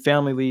medical leave,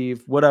 family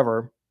leave,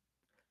 whatever,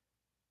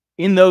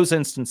 in those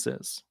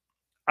instances?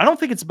 I don't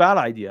think it's a bad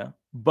idea,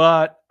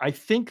 but I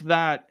think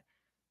that,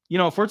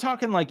 if we're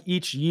talking like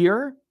each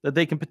year that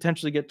they can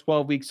potentially get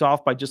 12 weeks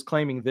off by just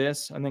claiming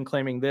this and then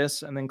claiming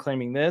this and then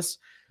claiming this,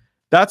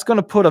 that's going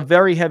to put a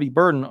very heavy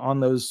burden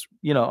on those,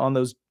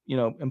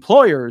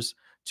 employers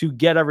to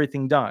get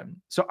everything done.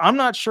 So I'm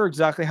not sure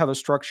exactly how they're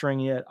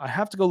structuring it. I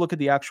have to go look at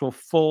the actual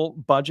full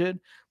budget,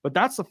 but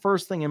that's the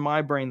first thing in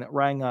my brain that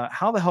rang.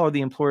 How the hell are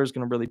the employers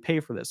going to really pay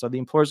for this? Are the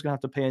employers going to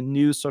have to pay a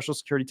new Social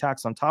Security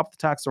tax on top of the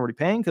tax they're already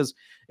paying? Because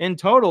in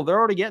total, they're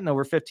already getting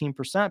over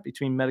 15%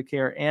 between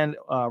Medicare and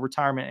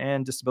retirement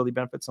and disability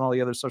benefits and all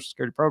the other Social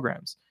Security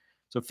programs.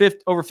 So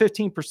over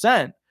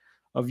 15%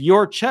 of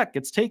your check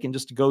gets taken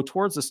just to go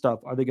towards this stuff.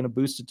 Are they going to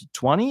boost it to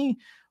 20?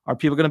 Are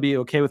people going to be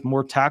okay with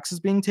more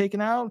taxes being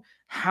taken out?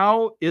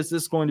 How is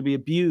this going to be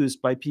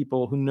abused by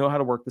people who know how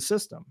to work the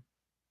system?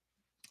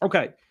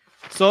 Okay,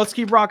 so let's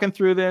keep rocking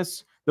through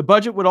this. The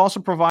budget would also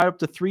provide up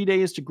to 3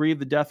 days to grieve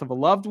the death of a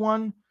loved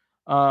one.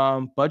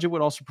 Budget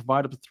would also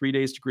provide up to 3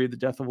 days to grieve the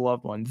death of a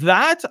loved one.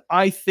 That,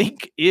 I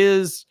think,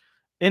 is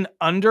an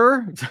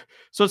under.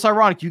 So it's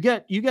ironic. You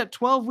get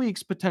 12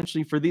 weeks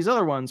potentially for these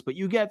other ones, but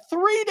you get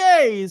 3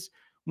 days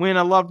when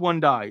a loved one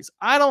dies.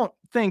 I don't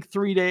think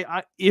 3 days.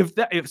 If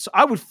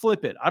I would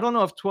flip it. I don't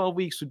know if 12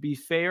 weeks would be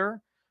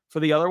fair for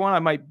the other one. I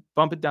might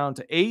bump it down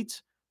to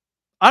 8.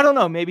 I don't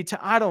know. Maybe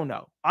I don't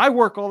know. I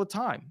work all the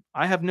time.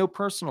 I have no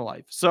personal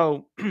life.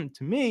 So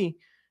to me,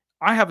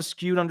 I have a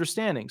skewed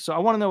understanding. So I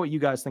want to know what you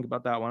guys think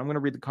about that one. I'm going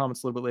to read the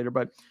comments a little bit later,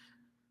 but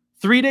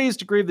 3 days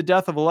to grieve the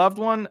death of a loved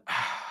one.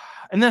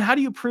 And then how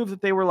do you prove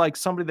that they were like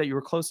somebody that you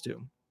were close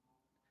to?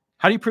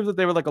 How do you prove that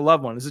they were like a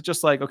loved one? Is it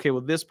just like, okay,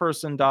 well, this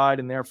person died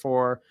and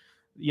therefore,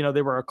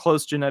 they were a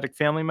close genetic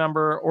family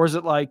member? Or is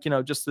it like,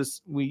 just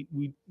this,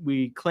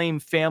 we claim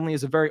family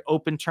is a very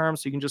open term.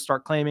 So you can just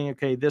start claiming,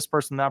 okay, this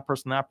person, that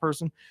person, that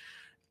person.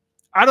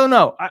 I don't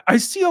know. I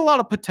see a lot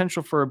of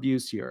potential for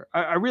abuse here.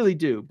 I really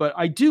do. But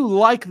I do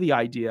like the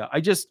idea.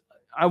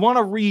 I want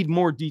to read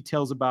more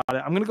details about it.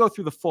 I'm going to go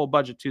through the full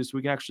budget too, so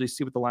we can actually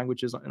see what the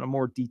language is on a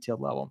more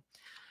detailed level.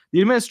 The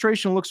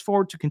administration looks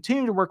forward to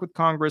continuing to work with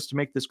Congress to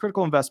make this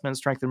critical investment and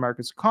strengthen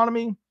America's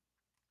economy.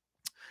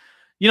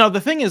 The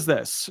thing is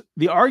this,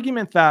 the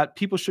argument that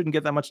people shouldn't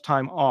get that much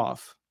time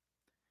off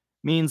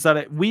means that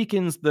it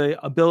weakens the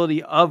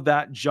ability of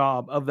that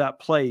job, of that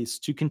place,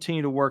 to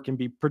continue to work and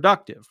be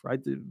productive,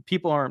 right? The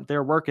people aren't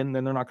there working,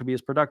 then they're not going to be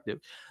as productive.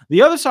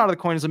 The other side of the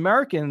coin is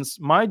Americans,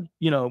 my,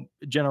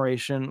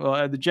 generation,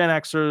 the Gen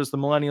Xers, the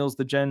millennials,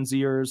 the Gen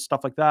Zers,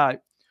 stuff like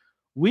that.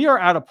 We are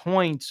at a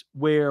point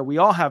where we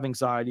all have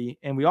anxiety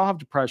and we all have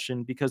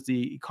depression because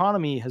the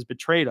economy has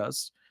betrayed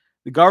us.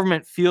 The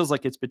government feels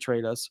like it's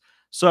betrayed us.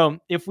 So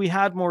if we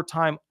had more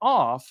time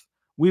off,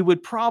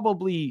 we'd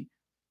probably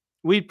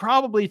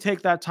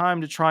take that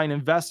time to try and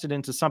invest it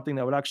into something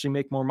that would actually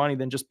make more money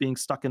than just being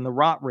stuck in the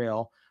rot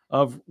rail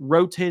of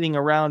rotating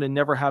around and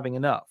never having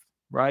enough,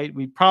 right?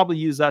 We'd probably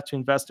use that to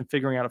invest in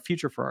figuring out a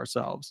future for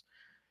ourselves.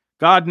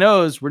 God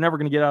knows we're never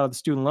going to get out of the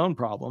student loan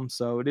problem,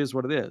 so it is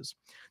what it is.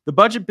 The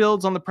budget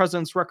builds on the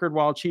president's record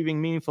while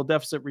achieving meaningful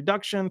deficit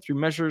reduction through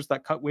measures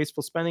that cut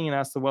wasteful spending and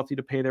ask the wealthy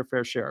to pay their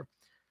fair share.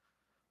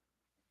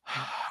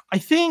 I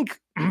think,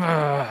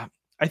 all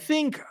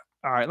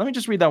right, let me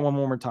just read that one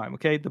more time.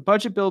 Okay. The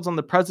budget builds on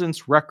the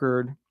president's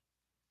record.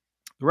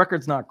 The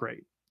record's not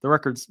great. The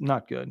record's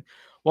not good.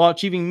 While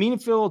achieving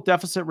meaningful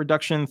deficit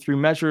reduction through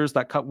measures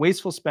that cut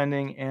wasteful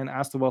spending and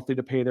ask the wealthy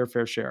to pay their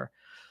fair share.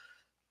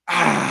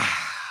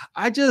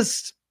 I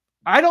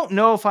don't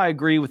know if I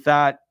agree with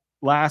that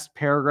last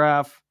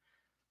paragraph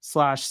 /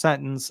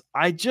 sentence.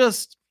 I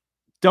just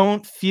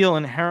don't feel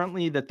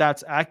inherently that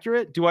that's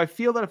accurate. Do I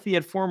feel that if he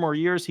had 4 more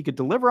years, he could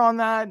deliver on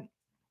that?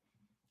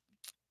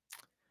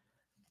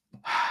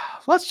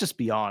 Let's just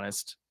be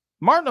honest.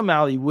 Martin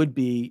O'Malley would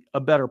be a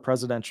better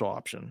presidential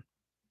option,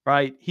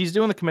 right? He's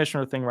doing the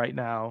commissioner thing right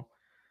now,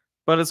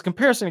 but as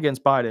comparison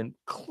against Biden,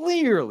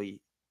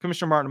 clearly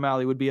Commissioner Martin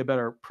O'Malley would be a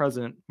better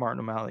President Martin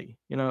O'Malley,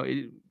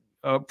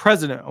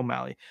 President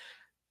O'Malley.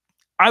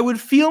 I would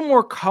feel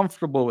more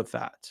comfortable with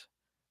that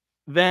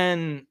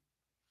than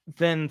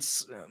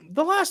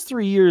the last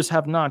 3 years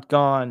have not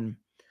gone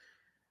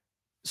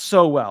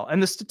so well.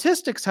 And the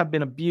statistics have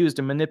been abused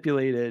and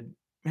manipulated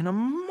in a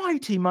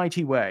mighty,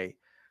 mighty way.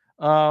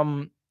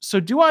 So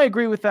do I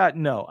agree with that?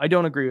 No, I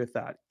don't agree with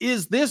that.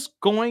 Is this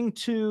going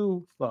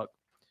to look?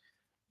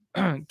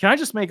 Can I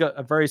just make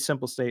a very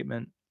simple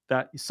statement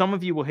that some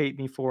of you will hate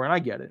me for, and I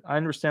get it. I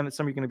understand that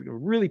some of you are going to be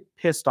really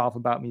pissed off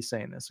about me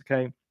saying this,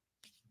 okay?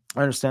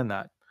 I understand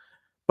that.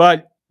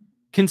 But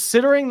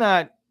considering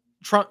that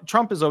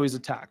Trump is always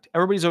attacked,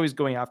 everybody's always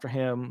going after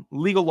him,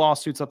 legal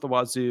lawsuits up the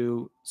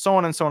wazoo, so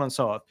on and so on and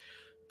so on.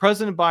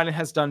 President Biden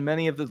has done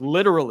many of the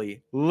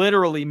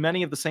literally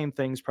many of the same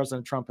things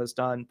President Trump has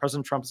done.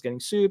 President Trump is getting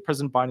sued.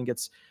 President Biden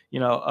gets,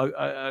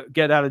 a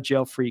get out of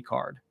jail free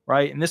card,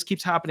 right? And this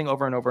keeps happening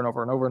over and over and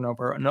over and over and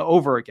over and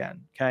over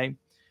again. Okay.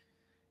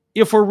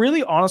 If we're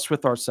really honest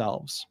with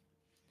ourselves,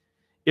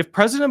 if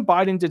President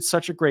Biden did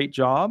such a great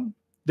job,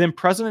 then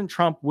President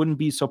Trump wouldn't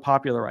be so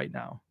popular right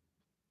now.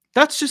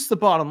 That's just the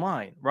bottom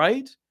line,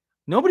 right?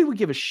 Nobody would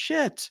give a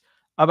shit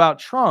about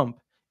Trump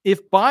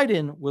if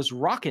Biden was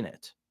rocking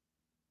it.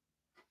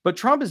 But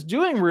Trump is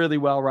doing really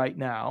well right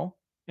now.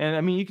 And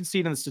I mean, you can see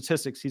it in the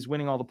statistics. He's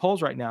winning all the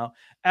polls right now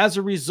as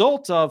a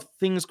result of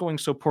things going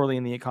so poorly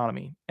in the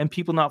economy and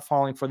people not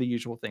falling for the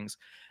usual things.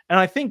 And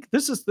I think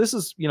this is,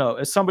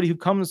 as somebody who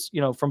comes,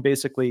 from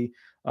basically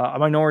a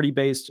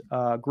minority-based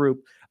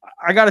group,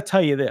 I got to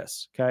tell you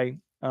this, okay?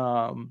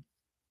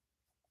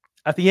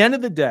 At the end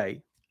of the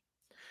day,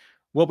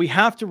 what we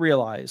have to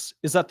realize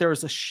is that there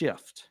is a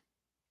shift.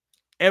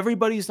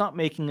 Everybody's not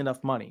making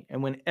enough money.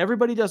 And when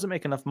everybody doesn't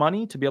make enough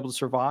money to be able to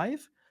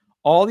survive,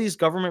 all these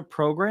government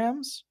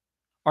programs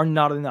are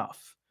not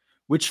enough,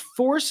 which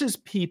forces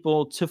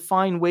people to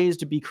find ways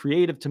to be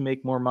creative to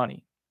make more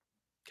money.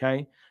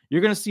 Okay.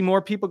 You're going to see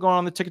more people going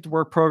on the Ticket to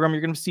Work program.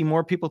 You're going to see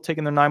more people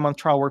taking their 9-month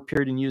trial work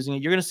period and using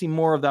it. You're going to see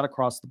more of that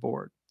across the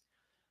board.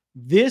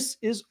 This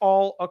is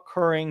all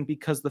occurring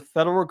because the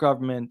federal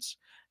government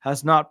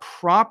has not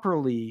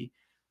properly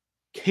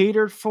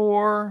catered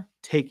for,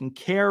 taken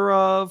care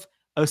of,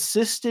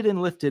 assisted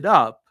and lifted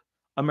up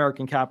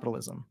American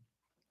capitalism.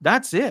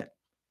 That's it.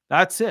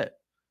 That's it.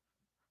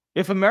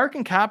 If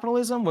American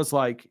capitalism was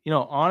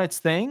on its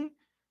thing,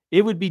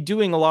 it would be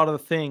doing a lot of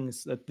the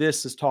things that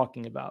this is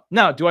talking about.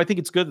 Now, do I think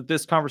it's good that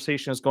this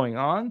conversation is going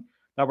on?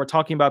 That we're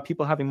talking about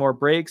people having more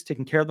breaks,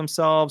 taking care of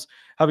themselves,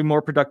 having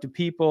more productive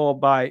people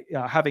by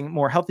having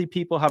more healthy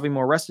people, having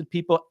more rested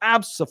people?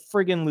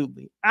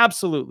 Absolutely.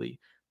 Absolutely.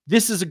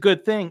 This is a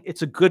good thing.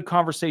 It's a good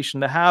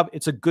conversation to have.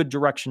 It's a good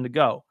direction to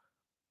go.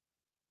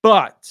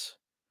 But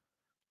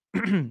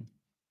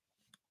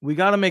we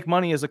got to make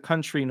money as a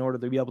country in order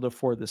to be able to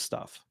afford this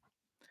stuff.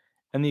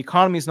 And the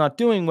economy is not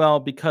doing well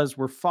because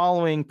we're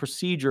following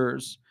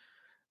procedures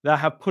that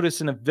have put us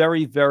in a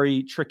very,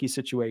 very tricky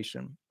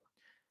situation.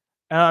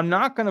 And I'm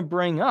not going to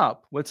bring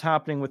up what's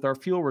happening with our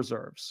fuel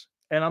reserves.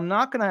 And I'm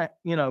not going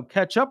to,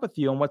 catch up with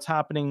you on what's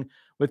happening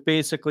with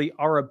basically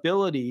our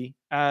ability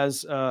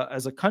as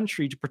a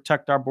country to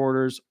protect our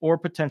borders or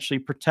potentially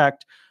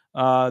protect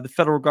the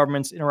federal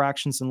government's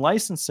interactions and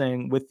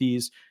licensing with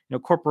these,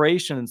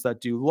 corporations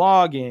that do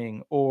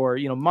logging or,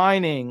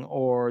 mining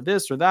or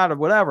this or that or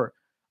whatever.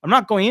 I'm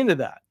not going into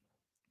that,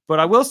 but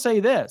I will say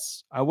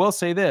this.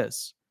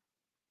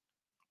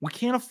 We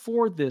can't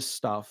afford this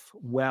stuff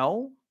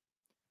well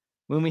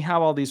when we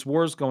have all these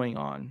wars going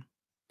on.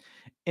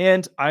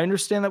 And I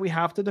understand that we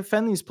have to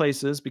defend these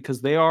places because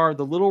they are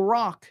the little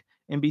rock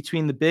in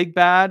between the big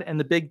bad and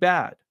the big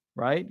bad.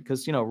 Right?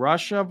 Because,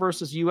 Russia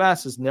versus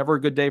US is never a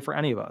good day for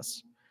any of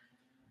us.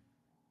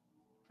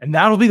 And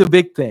that'll be the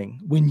big thing.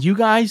 When you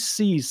guys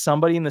see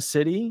somebody in the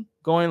city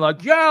going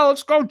yeah,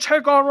 let's go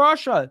take on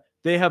Russia.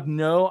 They have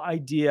no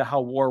idea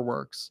how war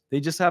works. They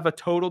just have a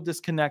total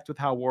disconnect with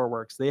how war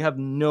works. They have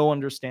no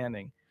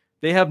understanding.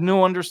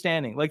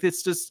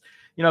 It's just,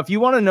 if you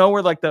want to know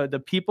where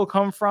the people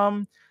come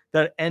from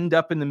that end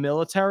up in the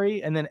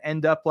military and then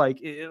end up let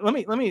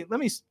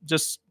me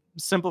just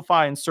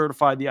simplify and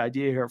certify the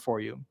idea here for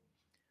you.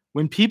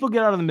 When people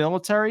get out of the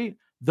military,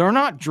 they're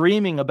not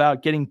dreaming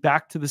about getting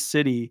back to the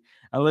city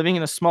and living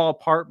in a small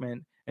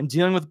apartment and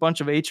dealing with a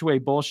bunch of HOA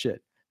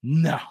bullshit.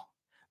 No,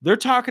 They're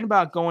talking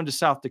about going to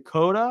South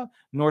Dakota,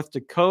 North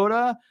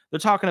Dakota. They're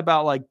talking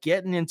about like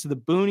getting into the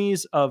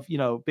boonies of,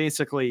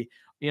 basically,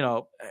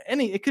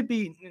 it could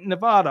be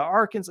Nevada,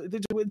 Arkansas.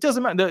 It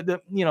doesn't matter.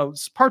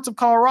 Parts of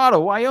Colorado,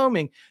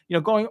 Wyoming,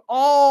 going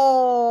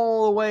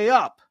all the way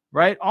up,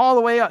 right? All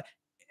the way up.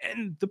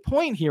 And the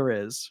point here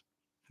is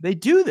they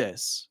do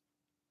this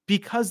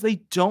because they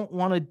don't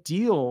want to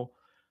deal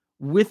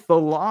with the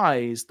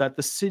lies that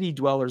the city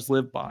dwellers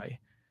live by.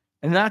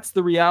 And that's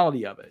the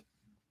reality of it.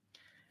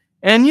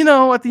 And,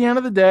 at the end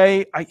of the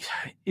day,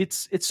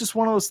 it's just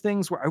one of those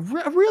things where I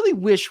really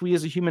wish we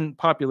as a human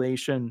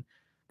population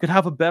could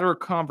have a better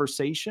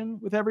conversation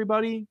with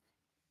everybody.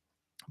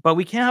 But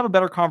we can't have a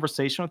better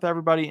conversation with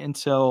everybody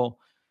until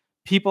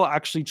people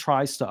actually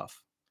try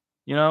stuff.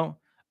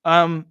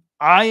 I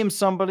am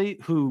somebody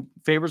who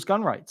favors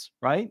gun rights,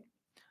 right?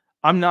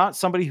 I'm not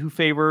somebody who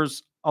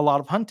favors a lot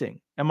of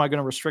hunting. Am I going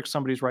to restrict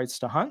somebody's rights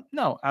to hunt?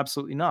 No,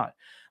 absolutely not.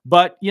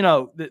 But,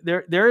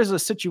 there is a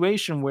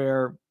situation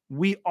where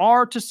we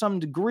are to some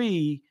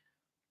degree,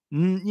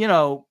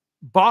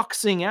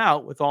 boxing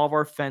out with all of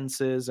our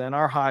fences and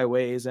our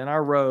highways and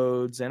our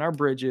roads and our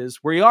bridges.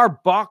 We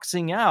are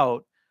boxing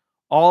out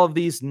all of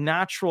these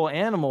natural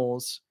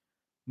animals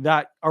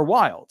that are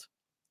wild,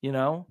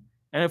 And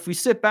if we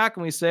sit back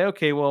and we say,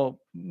 okay, well,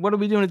 what are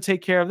we doing to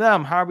take care of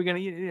them? How are we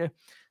going to...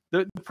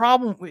 The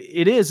problem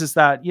is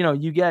that,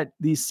 you get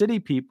these city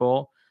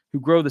people who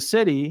grow the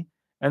city,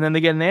 and then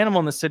they get an animal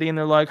in the city and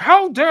they're like,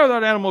 how dare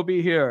that animal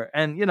be here?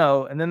 And,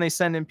 and then they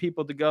send in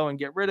people to go and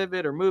get rid of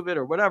it or move it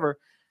or whatever.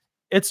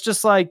 It's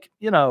just like,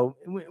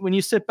 when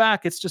you sit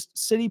back, it's just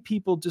city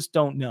people just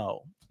don't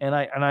know. And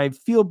I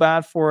feel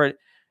bad for it.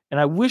 And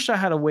I wish I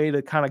had a way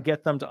to kind of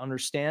get them to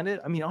understand it.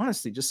 I mean,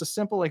 honestly, just a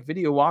simple like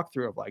video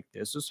walkthrough of like,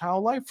 this is how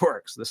life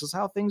works. This is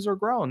how things are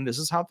grown. This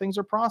is how things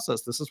are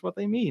processed. This is what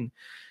they mean.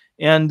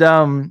 And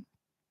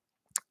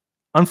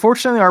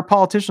unfortunately, our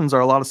politicians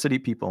are a lot of city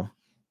people.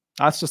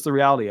 That's just the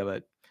reality of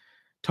it.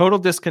 Total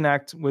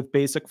disconnect with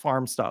basic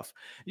farm stuff.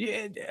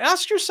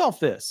 Ask yourself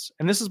this,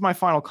 and this is my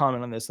final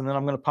comment on this, and then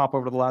I'm going to pop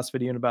over to the last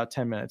video in about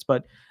 10 minutes.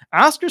 But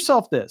ask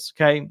yourself this,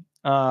 okay?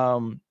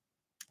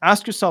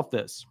 Ask yourself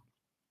this.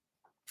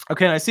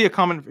 Okay, and I see a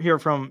comment here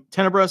from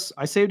Tenebrous.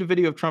 I saved a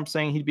video of Trump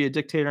saying he'd be a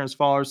dictator and his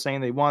followers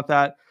saying they want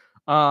that.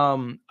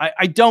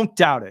 I don't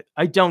doubt it.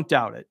 I don't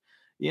doubt it.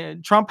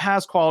 Trump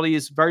has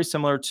qualities very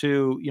similar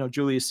to,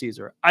 Julius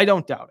Caesar. I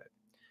don't doubt it.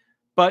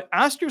 But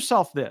ask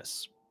yourself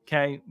this,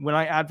 okay, when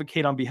I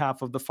advocate on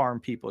behalf of the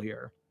farm people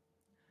here,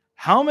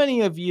 how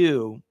many of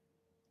you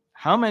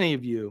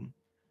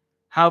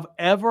have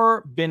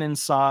ever been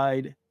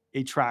inside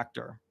a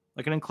tractor,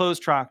 like an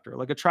enclosed tractor,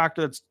 like a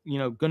tractor that's,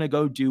 going to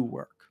go do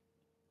work?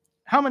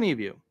 How many of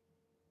you?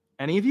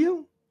 Any of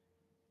you?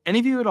 Any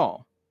of you at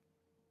all?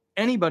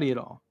 Anybody at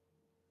all?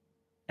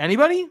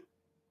 Anybody?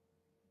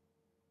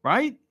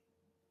 Right?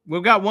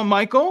 We've got one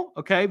Michael.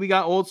 Okay. We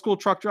got old school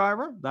truck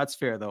driver. That's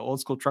fair though. Old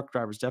school truck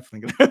driver is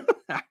definitely going to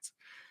that.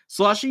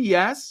 Slushy.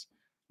 Yes.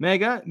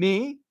 Mega.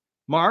 Me.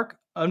 Mark.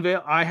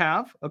 Unveil. I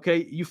have.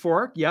 Okay.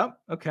 Euphoric. Yep.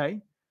 Okay.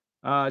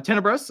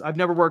 Tenebrous. I've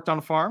never worked on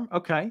a farm.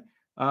 Okay.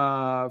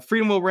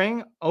 Freedom will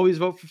ring. Always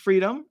vote for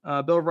freedom.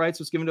 Bill of Rights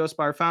was given to us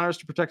by our founders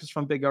to protect us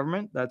from big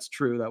government. That's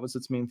true. That was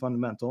its main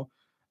fundamental.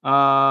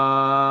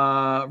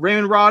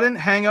 Raymond Rodden.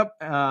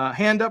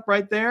 Hand up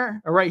right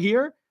there. Right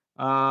here.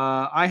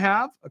 I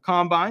have a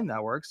combine.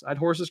 That works. I had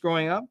horses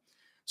growing up.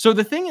 So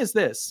the thing is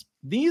this,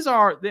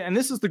 and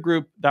this is the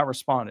group that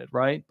responded,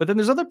 right? But then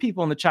there's other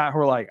people in the chat who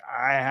are like,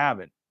 I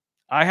haven't,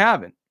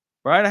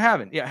 right? I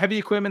haven't. Yeah. Heavy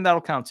equipment,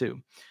 that'll count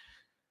too.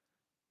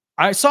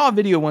 I saw a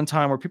video one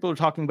time where people are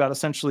talking about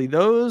essentially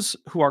those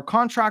who are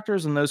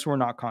contractors and those who are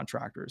not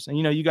contractors. And,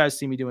 you guys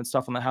see me doing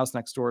stuff on the house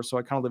next door. So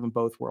I kind of live in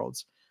both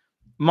worlds.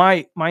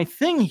 My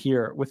thing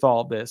here with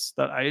all this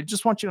that I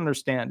just want you to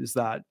understand is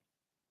that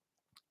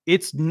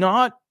it's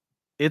not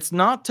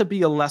to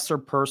be a lesser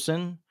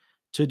person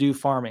to do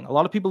farming. A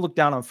lot of people look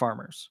down on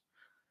farmers.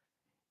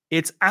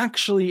 It's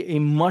actually a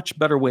much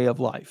better way of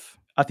life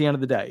at the end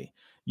of the day.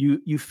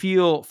 You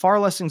feel far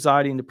less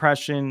anxiety and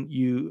depression.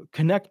 You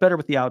connect better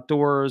with the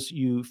outdoors.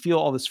 You feel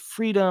all this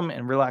freedom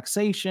and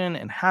relaxation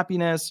and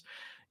happiness.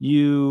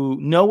 You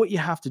know what you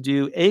have to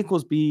do. A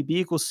equals B, B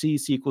equals C,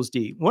 C equals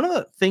D. One of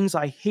the things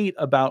I hate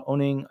about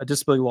owning a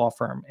disability law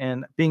firm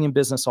and being in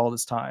business all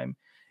this time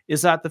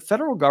is that the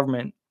federal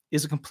government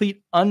is a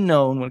complete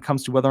unknown when it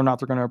comes to whether or not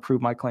they're going to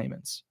approve my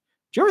claimants.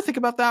 Do you ever think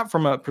about that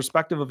from a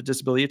perspective of a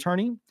disability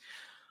attorney?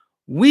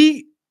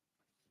 We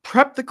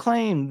prep the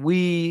claim.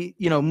 We,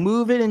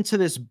 move it into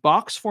this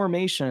box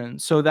formation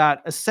so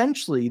that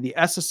essentially the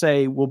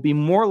SSA will be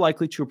more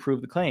likely to approve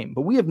the claim,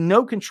 but we have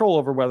no control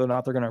over whether or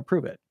not they're going to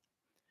approve it.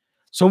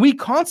 So we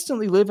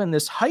constantly live in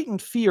this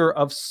heightened fear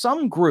of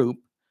some group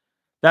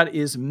that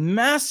is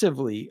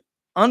massively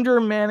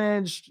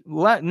undermanaged,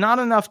 not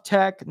enough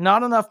tech,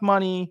 not enough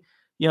money.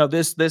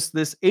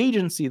 This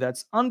agency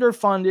that's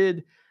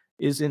underfunded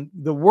is in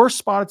the worst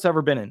spot it's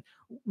ever been in.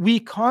 We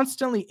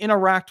constantly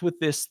interact with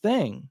this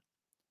thing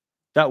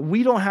that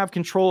we don't have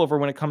control over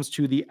when it comes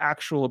to the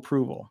actual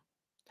approval.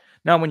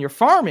 Now, when you're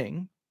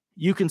farming,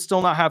 you can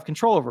still not have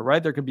control over,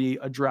 right? There could be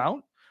a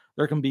drought.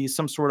 There can be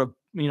some sort of,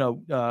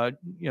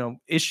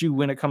 issue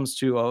when it comes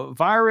to a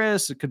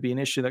virus. It could be an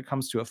issue that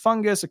comes to a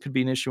fungus. It could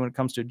be an issue when it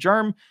comes to a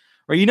germ,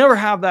 or you never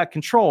have that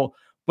control.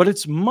 But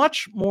it's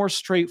much more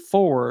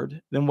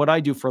straightforward than what I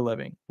do for a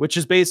living, which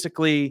is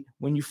basically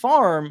when you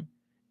farm,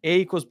 A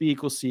equals B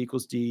equals C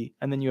equals D,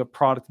 and then you have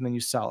product and then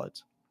you sell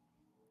it.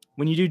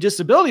 When you do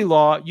disability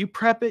law, you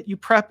prep it,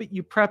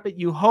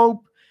 you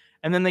hope,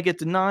 and then they get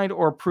denied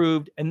or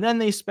approved, and then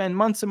they spend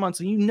months and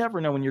months, and you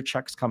never know when your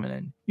check's coming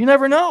in. You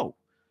never know.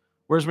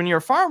 Whereas when you're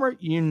a farmer,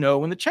 you know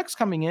when the check's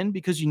coming in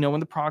because you know when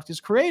the product is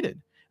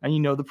created, and you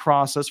know the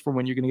process for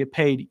when you're going to get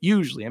paid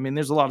usually. I mean,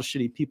 there's a lot of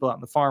shitty people out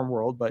in the farm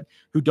world, but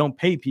who don't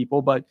pay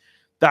people, but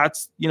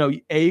that's,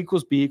 A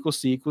equals B equals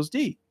C equals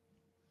D.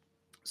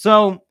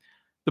 So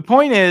the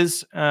point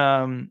is,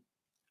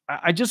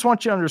 I just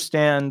want you to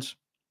understand,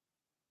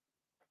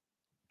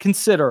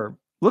 consider,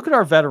 look at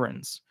our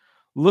veterans.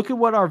 Look at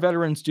what our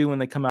veterans do when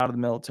they come out of the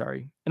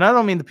military. And I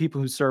don't mean the people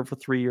who serve for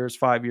 3 years,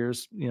 5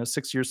 years,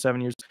 6 years,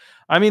 7 years.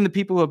 I mean the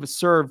people who have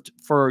served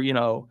for,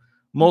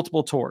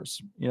 multiple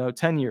tours,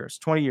 10 years,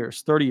 20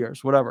 years, 30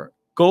 years, whatever.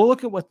 Go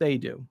look at what they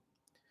do.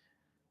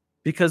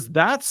 Because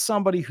that's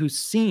somebody who's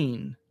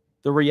seen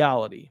the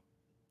reality.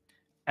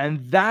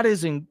 And that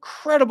is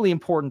incredibly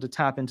important to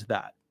tap into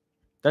that.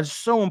 That's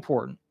so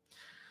important.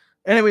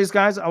 Anyways,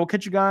 guys, I will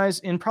catch you guys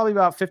in probably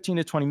about 15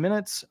 to 20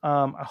 minutes.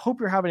 I hope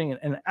you're having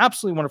an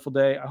absolutely wonderful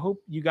day. I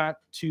hope you got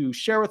to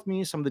share with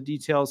me some of the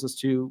details as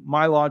to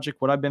my logic,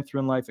 what I've been through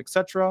in life,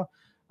 etc.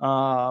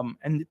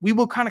 And we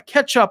will kind of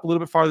catch up a little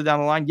bit farther down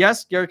the line.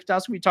 Yes, Gary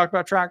Katowski, we talked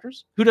about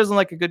tractors. Who doesn't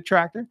like a good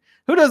tractor?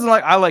 Who doesn't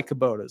like? I like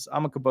Kubotas.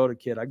 I'm a Kubota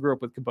kid. I grew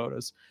up with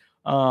Kubotas.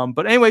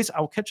 But anyways, I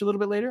will catch you a little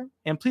bit later.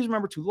 And please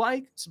remember to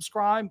like,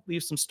 subscribe,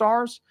 leave some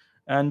stars.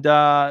 And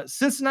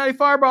Cincinnati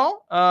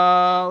Fireball,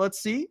 let's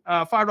see,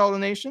 $5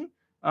 donation.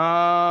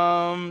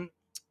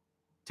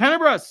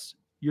 Tenebris,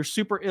 you're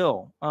super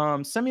ill.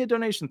 Send me a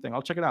donation thing.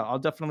 I'll check it out. I'll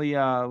definitely,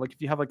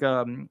 if you have like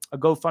a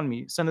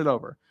GoFundMe, send it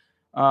over.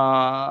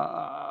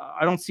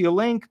 I don't see a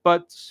link,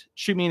 but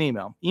shoot me an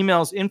email.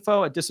 Email is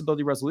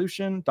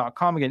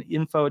info@disabilityresolution.com. Again,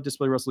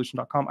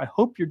 info@disabilityresolution.com. I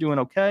hope you're doing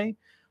okay.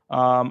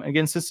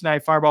 Again, Cincinnati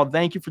Fireball,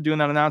 thank you for doing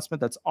that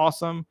announcement. That's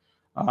awesome.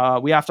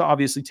 We have to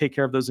obviously take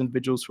care of those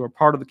individuals who are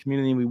part of the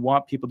community, and we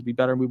want people to be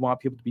better, and we want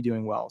people to be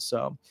doing well.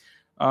 So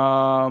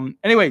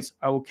anyways,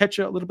 I will catch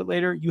you a little bit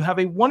later. You have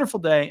a wonderful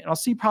day, and I'll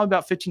see you probably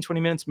about 15,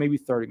 20 minutes, maybe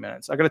 30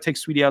 minutes. I got to take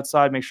Sweetie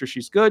outside, make sure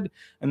she's good,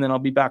 and then I'll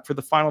be back for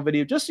the final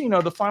video. Just so you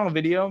know, the final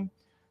video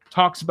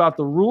talks about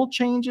the rule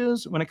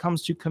changes when it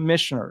comes to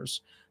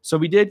commissioners. So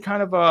we did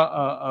kind of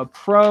a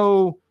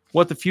pro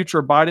what the future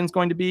of Biden's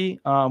going to be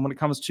when it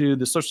comes to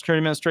the Social Security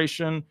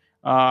Administration.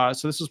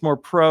 So this is more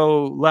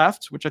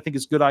pro-left, which I think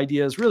is good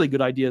ideas, really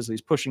good ideas that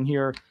he's pushing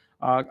here.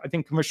 I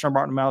think Commissioner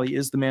Martin O'Malley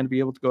is the man to be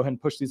able to go ahead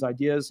and push these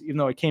ideas, even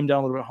though it came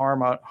down a little bit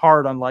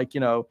hard on, like,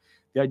 the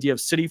idea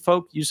of city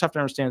folk. You just have to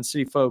understand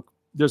city folk,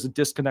 there's a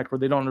disconnect where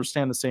they don't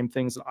understand the same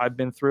things that I've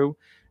been through.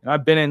 And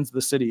I've been into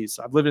the cities.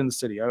 I've lived in the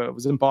city. I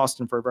was in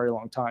Boston for a very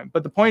long time.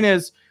 But the point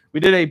is,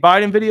 we did a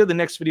Biden video. The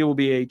next video will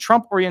be a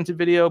Trump-oriented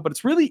video. But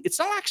it's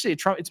not actually a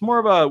Trump. It's more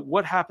of a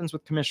what happens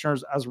with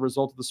commissioners as a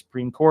result of the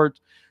Supreme Court,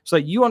 so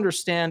that you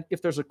understand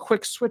if there's a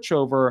quick switch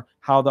over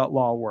how that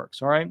law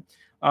works. All right.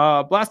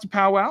 Blasty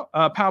Pow Wow.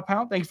 Pow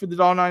Pow. Thank you for the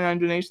 $1.99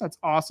 donation. That's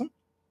awesome.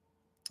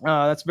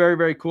 That's very,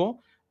 very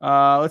cool.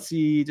 Let's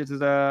see.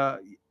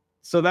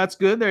 So that's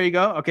good. There you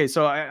go. Okay.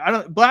 So I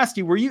don't,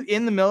 Blasty, were you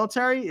in the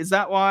military? Is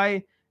that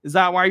why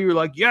you were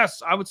like,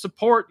 yes, I would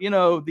support,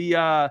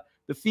 the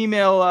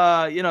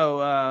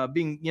female,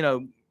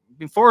 being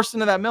forced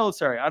into that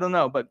military? I don't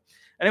know. But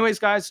anyways,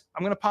 guys,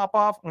 I'm going to pop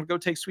off. I'm going to go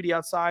take Sweetie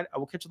outside. I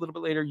will catch you a little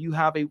bit later. You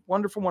have a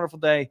wonderful, wonderful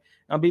day.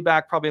 I'll be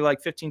back probably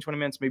like 15, 20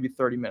 minutes, maybe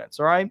 30 minutes.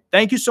 All right.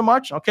 Thank you so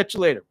much. I'll catch you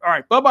later. All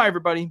right. Bye-bye,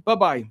 everybody.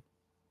 Bye-bye.